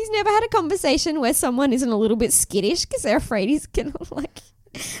 He's never had a conversation where someone isn't a little bit skittish because they're afraid he's going to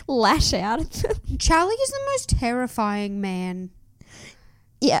lash out at them. Charlie is the most terrifying man.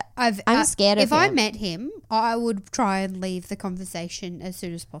 Yeah, I'm scared of him. If I met him, I would try and leave the conversation as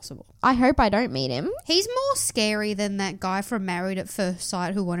soon as possible. I hope I don't meet him. He's more scary than that guy from Married at First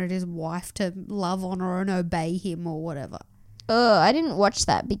Sight who wanted his wife to love, honour and obey him or whatever. Oh, I didn't watch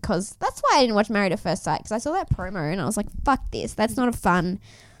that because that's why I didn't watch Married at First Sight, because I saw that promo and I was like, fuck this. That's not a fun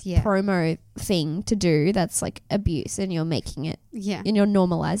promo thing to do. That's abuse, and you're making it. Yeah. And you're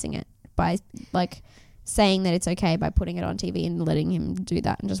normalizing it by saying that it's okay by putting it on TV and letting him do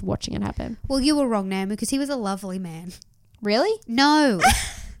that and just watching it happen. Well, you were wrong, Naomi, because he was a lovely man. Really? No.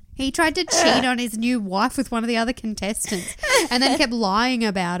 He tried to cheat on his new wife with one of the other contestants and then kept lying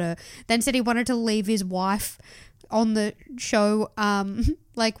about her. Then said he wanted to leave his wife on the show,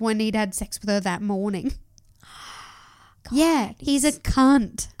 when he'd had sex with her that morning. God, yeah, he's a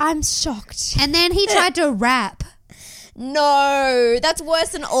cunt. I'm shocked. And then he tried to rap. No, that's worse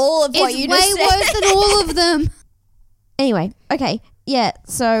than all of what you just said. It's way worse than all of them. Anyway, okay, yeah,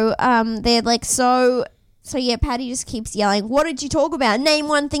 so they're so yeah, Patty just keeps yelling, what did you talk about? Name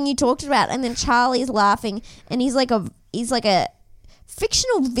one thing you talked about. And then Charlie's laughing, and he's like a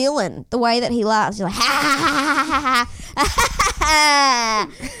fictional villain, the way that he laughs. You're like, ha ha ha ha ha ha ha ha.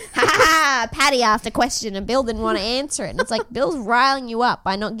 Patty asked a question and Bill didn't want to answer it. And it's like, Bill's riling you up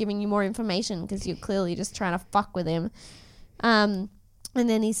by not giving you more information because you're clearly just trying to fuck with him. And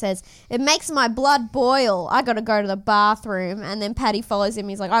then he says, it makes my blood boil. I got to go to the bathroom. And then Patty follows him.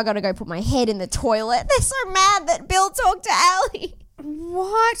 He's like, I got to go put my head in the toilet. They're so mad that Bill talked to Allie.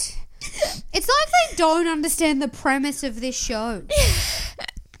 What? It's like they don't understand the premise of this show.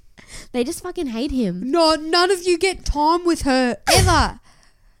 They just fucking hate him. No, none of you get time with her, ever.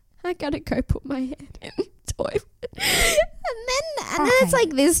 I gotta go put my head in the toilet. And then it's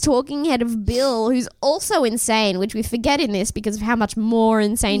like this talking head of Bill, who's also insane, which we forget in this because of how much more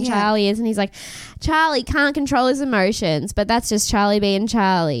insane Charlie is. And he's like, Charlie can't control his emotions, but that's just Charlie being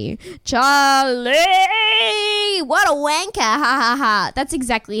Charlie. Charlie! What a wanker! Ha ha ha. That's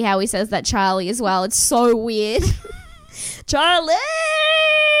exactly how he says that Charlie as well. It's so weird. Charlie!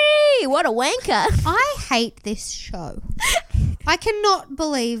 What a wanker. I hate this show. I cannot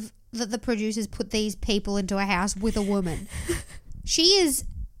believe that the producers put these people into a house with a woman. She is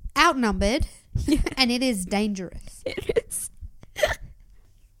outnumbered and it is dangerous. It is.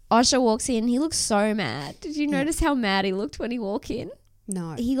 Osher walks in. He looks so mad. Did you notice how mad he looked when he walked in?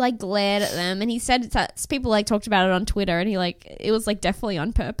 No. He like glared at them, and he said people like talked about it on Twitter, and it was like definitely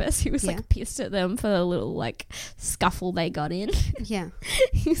on purpose. He was like pissed at them for the little like scuffle they got in. Yeah.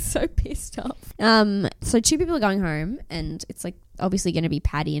 He's so pissed off. So 2 people are going home, and it's like obviously going to be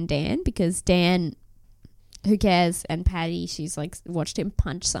Paddy and Dan, because Dan, who cares, and Paddy, she's like watched him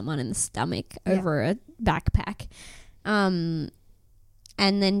punch someone in the stomach over a backpack. And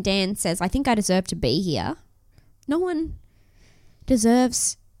then Dan says, I think I deserve to be here. No one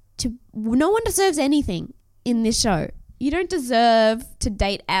deserves anything in this show. You don't deserve to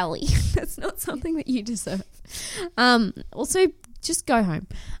date Allie. That's not something that you deserve. Also, just go home.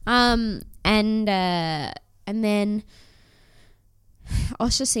 And then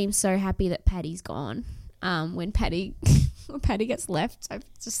Osher seems so happy that Paddy's gone. When Paddy gets left, I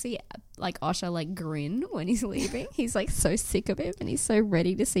just see like Osher like grin when he's leaving. He's like so sick of him, and he's so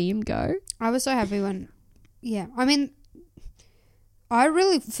ready to see him go. I was so happy when, I mean, I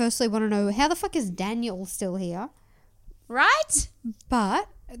really firstly want to know how the fuck is Daniel still here? Right? But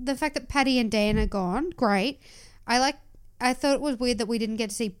the fact that Paddy and Dan are gone, great. I thought it was weird that we didn't get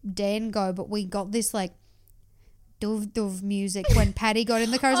to see Dan go, but we got this like dove music when Paddy got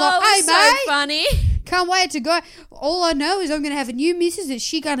in the car. I was like, hey, so mate, funny. can't wait to go. All I know is I'm going to have a new missus and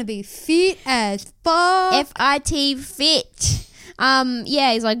she's going to be fit as fuck. F-I-T, fit.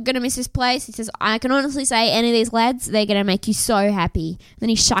 He's like, gonna miss this place. He says, I can honestly say any of these lads, they're gonna make you so happy. Then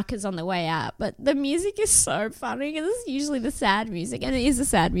he shuckers on the way out. But the music is so funny, because it's usually the sad music, and it is the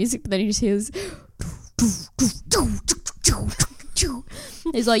sad music, but then he just hears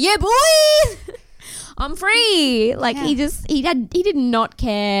he's like, yeah, boy, I'm free. Like he did not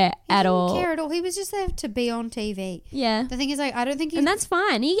care at all. He didn't care at all. He was just there to be on TV. Yeah. The thing is, like, I don't think and that's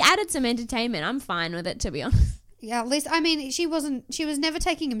fine. He added some entertainment. I'm fine with it, to be honest. Yeah, at least, I mean, she was never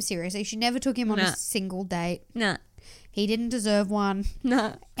taking him seriously. She never took him on a single date. No. He didn't deserve one.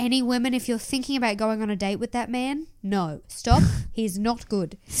 No. Any women, if you're thinking about going on a date with that man, no. Stop. He's not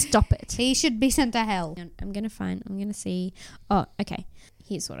good. Stop it. He should be sent to hell. I'm going to see. Oh, okay.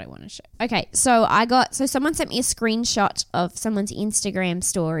 Here's what I want to show. Okay, so someone sent me a screenshot of someone's Instagram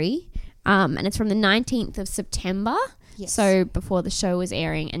story, and it's from the 19th of September. Yes. So before the show was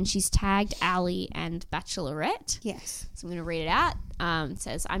airing, and she's tagged Allie and Bachelorette. Yes. So I'm going to read it out. It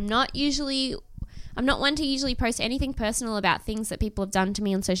says, I'm not one to usually post anything personal about things that people have done to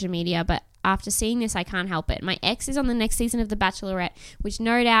me on social media, but after seeing this, I can't help it. My ex is on the next season of The Bachelorette, which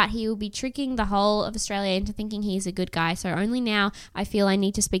no doubt he will be tricking the whole of Australia into thinking he's a good guy. So only now I feel I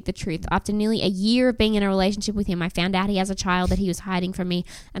need to speak the truth. After nearly a year of being in a relationship with him, I found out he has a child that he was hiding from me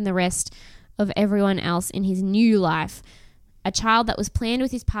and the rest of everyone else in his new life. A child that was planned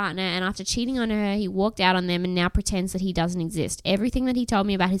with his partner, and after cheating on her, he walked out on them and now pretends that he doesn't exist. Everything that he told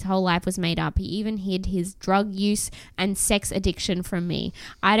me about his whole life was made up. He even hid his drug use and sex addiction from me.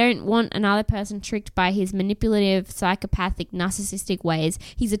 I don't want another person tricked by his manipulative, psychopathic, narcissistic ways.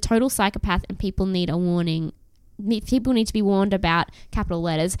 He's a total psychopath, and people need a warning. People need to be warned about, capital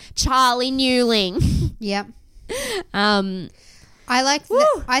letters, Charlie Newling. Yep. I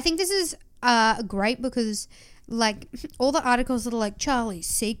think this is great because, like, all the articles that are like Charlie's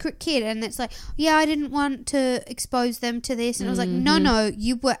secret kid, and it's like, yeah, I didn't want to expose them to this, and I was like, no,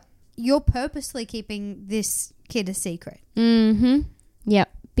 you're purposely keeping this kid a secret. Yep,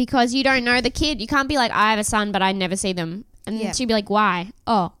 because you don't know the kid. You can't be like, I have a son, but I never see them, and she'd be like, why?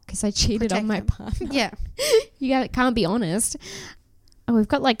 Oh, because I cheated on my partner. Yeah, you can't be honest. Oh, we've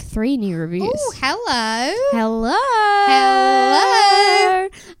got like 3 new reviews. Oh, hello.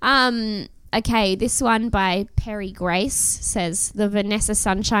 Okay, this one by Perry Grace says, the Vanessa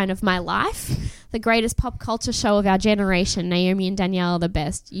Sunshine of my life, the greatest pop culture show of our generation. Naomi and Danielle are the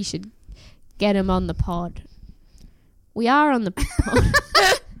best. You should get them on the pod. We are on the pod.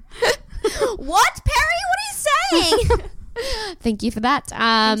 What, Perry? What are you saying? Thank you for that.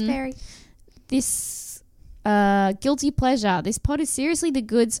 Thanks, Perry. This guilty pleasure. This pod is seriously the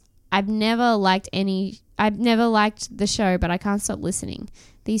goods. I've never liked the show, but I can't stop listening.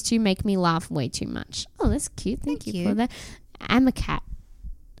 These 2 make me laugh way too much. Oh, that's cute. Thank you for that. I'm a cat.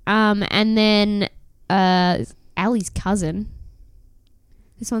 And then Allie's cousin.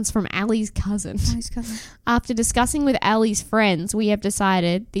 This one's from Allie's cousin. After discussing with Allie's friends, we have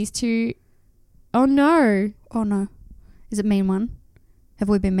decided these 2... Oh, no. Is it mean one? Have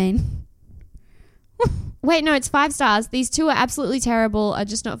we been mean? Wait, no, it's 5 stars. These 2 are absolutely terrible, are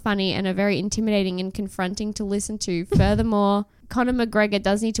just not funny, and are very intimidating and confronting to listen to. Furthermore, Conor McGregor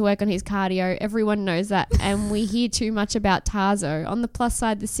does need to work on his cardio. Everyone knows that. And we hear too much about Tarzo. On the plus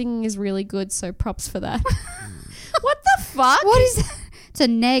side, the singing is really good, so props for that. What the fuck? What is that? It's a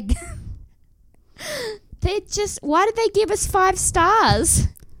neg. Why did they give us 5 stars?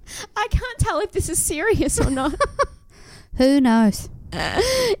 I can't tell if this is serious or not. Who knows?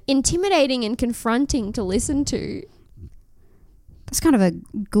 Intimidating and confronting to listen to. That's kind of a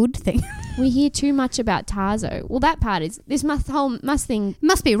good thing. We hear too much about Tarzo. Well, that part is this must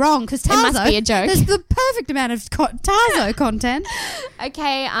be wrong because Tarzo. It must be a joke. There's the perfect amount of Tarzo content.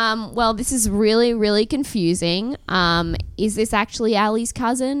 Okay. Well, this is really, really confusing. Is this actually Ali's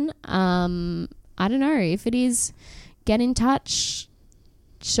cousin? I don't know. If it is, get in touch.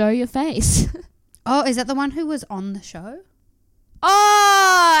 Show your face. Oh, is that the one who was on the show?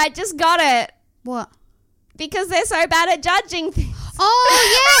 Oh, I just got it. What? Because they're so bad at judging things.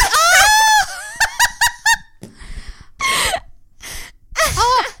 Oh, yes.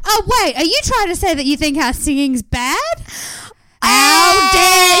 Oh, wait. Are you trying to say that you think our singing's bad? How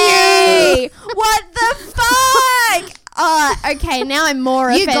dare you? What the fuck? Oh, okay. Now I'm more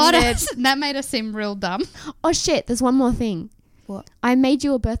offended. You got us. That made us seem real dumb. Oh, shit. There's one more thing. What? I made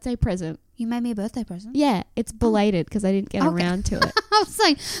you a birthday present. You made me a birthday present? Yeah. It's belated because I didn't get around to it. I was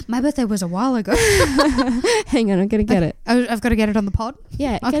like, my birthday was a while ago. Hang on. I'm going to get it. I've got to get it on the pod?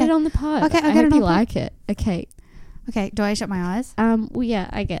 Yeah. Okay. Get it on the pod. Okay. I hope you like it. Okay. Okay. Do I shut my eyes? Well, yeah,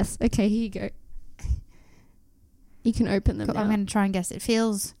 I guess. Okay. Here you go. You can open them Cool. now. I'm going to try and guess.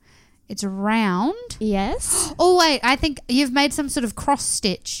 It's round. Yes. Oh, wait. I think you've made some sort of cross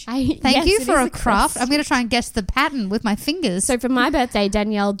stitch. Thank yes, you it for is a craft. I'm going to try and guess the pattern with my fingers. So for my birthday,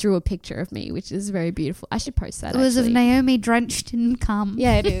 Danielle drew a picture of me, which is very beautiful. I should post that. It was actually. of Naomi drenched in cum.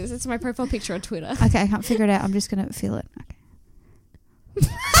 Yeah, it is. It's my profile picture on Twitter. Okay, I can't figure it out. I'm just going to feel it. Okay.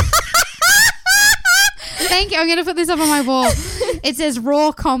 Thank you. I'm going to put this up on my wall. It says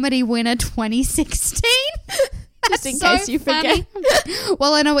Raw Comedy Winner 2016. Just in case you forget.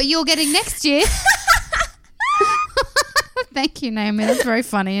 Well, I know what you're getting next year. Thank you, Naomi. That's very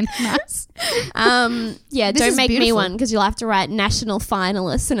funny and nice. Yeah, This don't is make me beautiful. one because you'll have to write national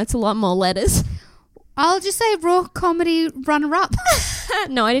finalists and it's a lot more letters. I'll just say Raw Comedy Runner-Up.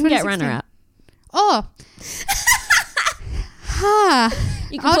 No, I didn't get 2016. runner-up. Oh.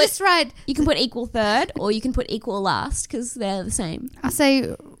 You can I'll put, just write... You can put equal third or you can put equal last because they're the same. I'll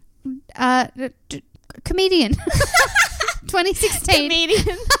say... comedian. 2016.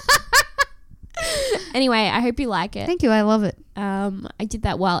 Comedian. Anyway, I hope you like it. Thank you. I love it. I did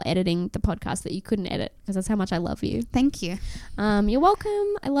that while editing the podcast that you couldn't edit because that's how much I love you. Thank you. You're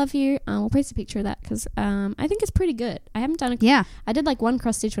welcome. I love you. We'll post a picture of that because I think it's pretty good. I haven't done I did like one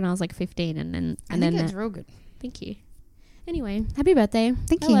cross stitch when I was like 15 and then I think it's real good. Thank you. Anyway, happy birthday.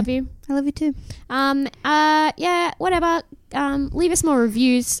 Thank I you. love you. I love you too. Yeah, whatever. Leave us more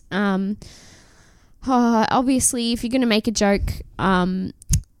reviews. Obviously, if you're going to make a joke,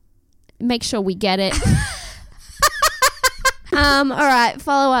 make sure we get it. All right,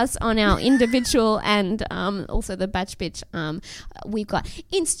 follow us on our individual and also the Batch Bitch. We've got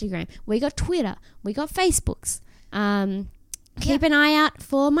Instagram, we got Twitter, we got Facebooks. Keep an eye out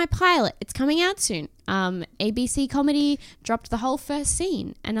for my pilot. It's coming out soon. ABC Comedy dropped the whole first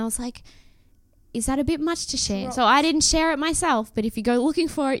scene, and I was like, is that a bit much to share? So I didn't share it myself, but if you go looking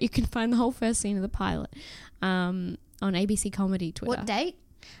for it, you can find the whole first scene of the pilot on ABC Comedy Twitter. What date?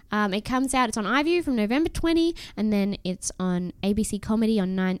 It comes out, it's on iView from November 20, and then it's on ABC Comedy at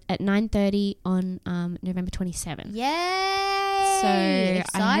 9:30 on November 27. Yay! So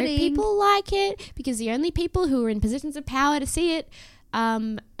Exciting. I hope people like it because the only people who are in positions of power to see it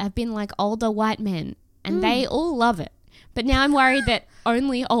have been like older white men, and they all love it. But now I'm worried that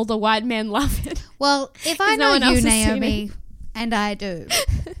only older white men love it. Well, if I no know one else you, has seen Naomi, and I do,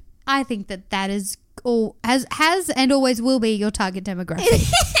 I think that is all has and always will be your target demographic.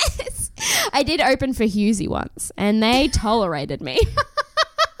 I did open for Husey once, and they tolerated me.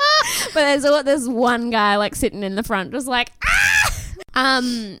 But there's one guy like sitting in the front, just like ah.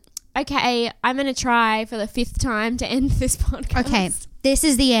 Okay, I'm gonna try for the 5th time to end this podcast. Okay, this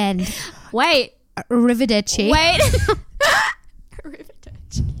is the end. Wait. Arrivederci. Wait.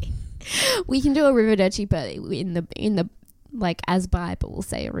 Arrivederci. We can do a Arrivederci, but in the like as by, but we'll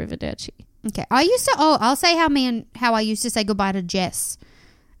say Arrivederci. Okay. I'll say how I used to say goodbye to Jess.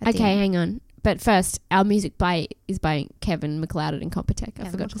 Okay, hang on. But first, our music is by Kevin McLeod and Compotech. I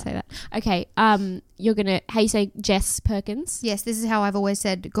forgot to say that. Okay, you're gonna how you say Jess Perkins? Yes, this is how I've always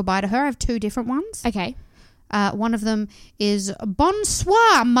said goodbye to her. I have 2 different ones. Okay. One of them is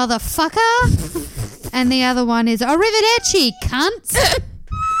bonsoir, motherfucker. And the other one is arrivederci, cunts.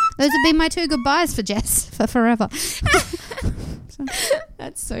 Those have been my 2 goodbyes for Jess for forever.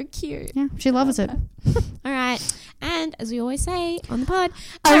 That's so cute. Yeah, she loves it. All right. And as we always say on the pod,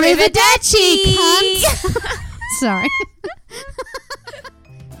 Arrivederci, cunts. Sorry.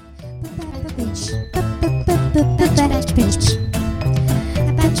 Batch bitch.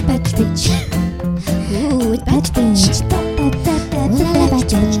 A batch bitch. Ooh, it's batch bitch.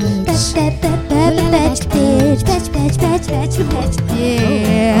 Batch bitch.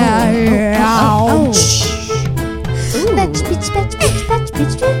 Yeah. Ouch. Batch bitch. Batch bitch. Batch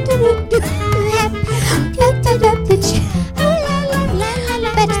bitch. Batch bitch.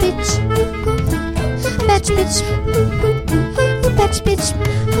 Batch bitch. Batch bitch. Batch bitch.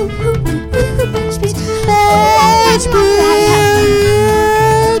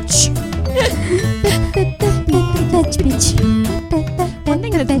 Batch bitch. One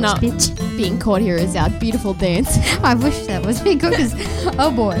thing that's not being caught here is our beautiful dance. I wish that was being good because,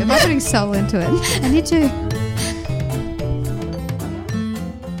 oh boy, am I putting soul into it. I need to.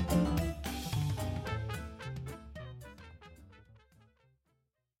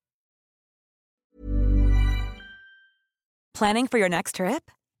 Planning for your next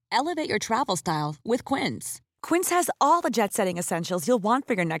trip? Elevate your travel style with Quince. Quince has all the jet-setting essentials you'll want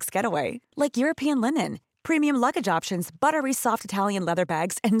for your next getaway, like European linen, premium luggage options, buttery soft Italian leather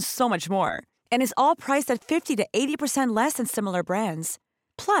bags, and so much more. And is all priced at 50 to 80% less than similar brands.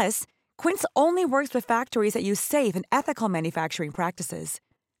 Plus, Quince only works with factories that use safe and ethical manufacturing practices.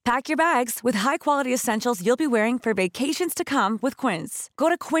 Pack your bags with high-quality essentials you'll be wearing for vacations to come with Quince. Go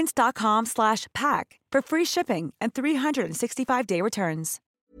to quince.com/pack for free shipping and 365-day returns.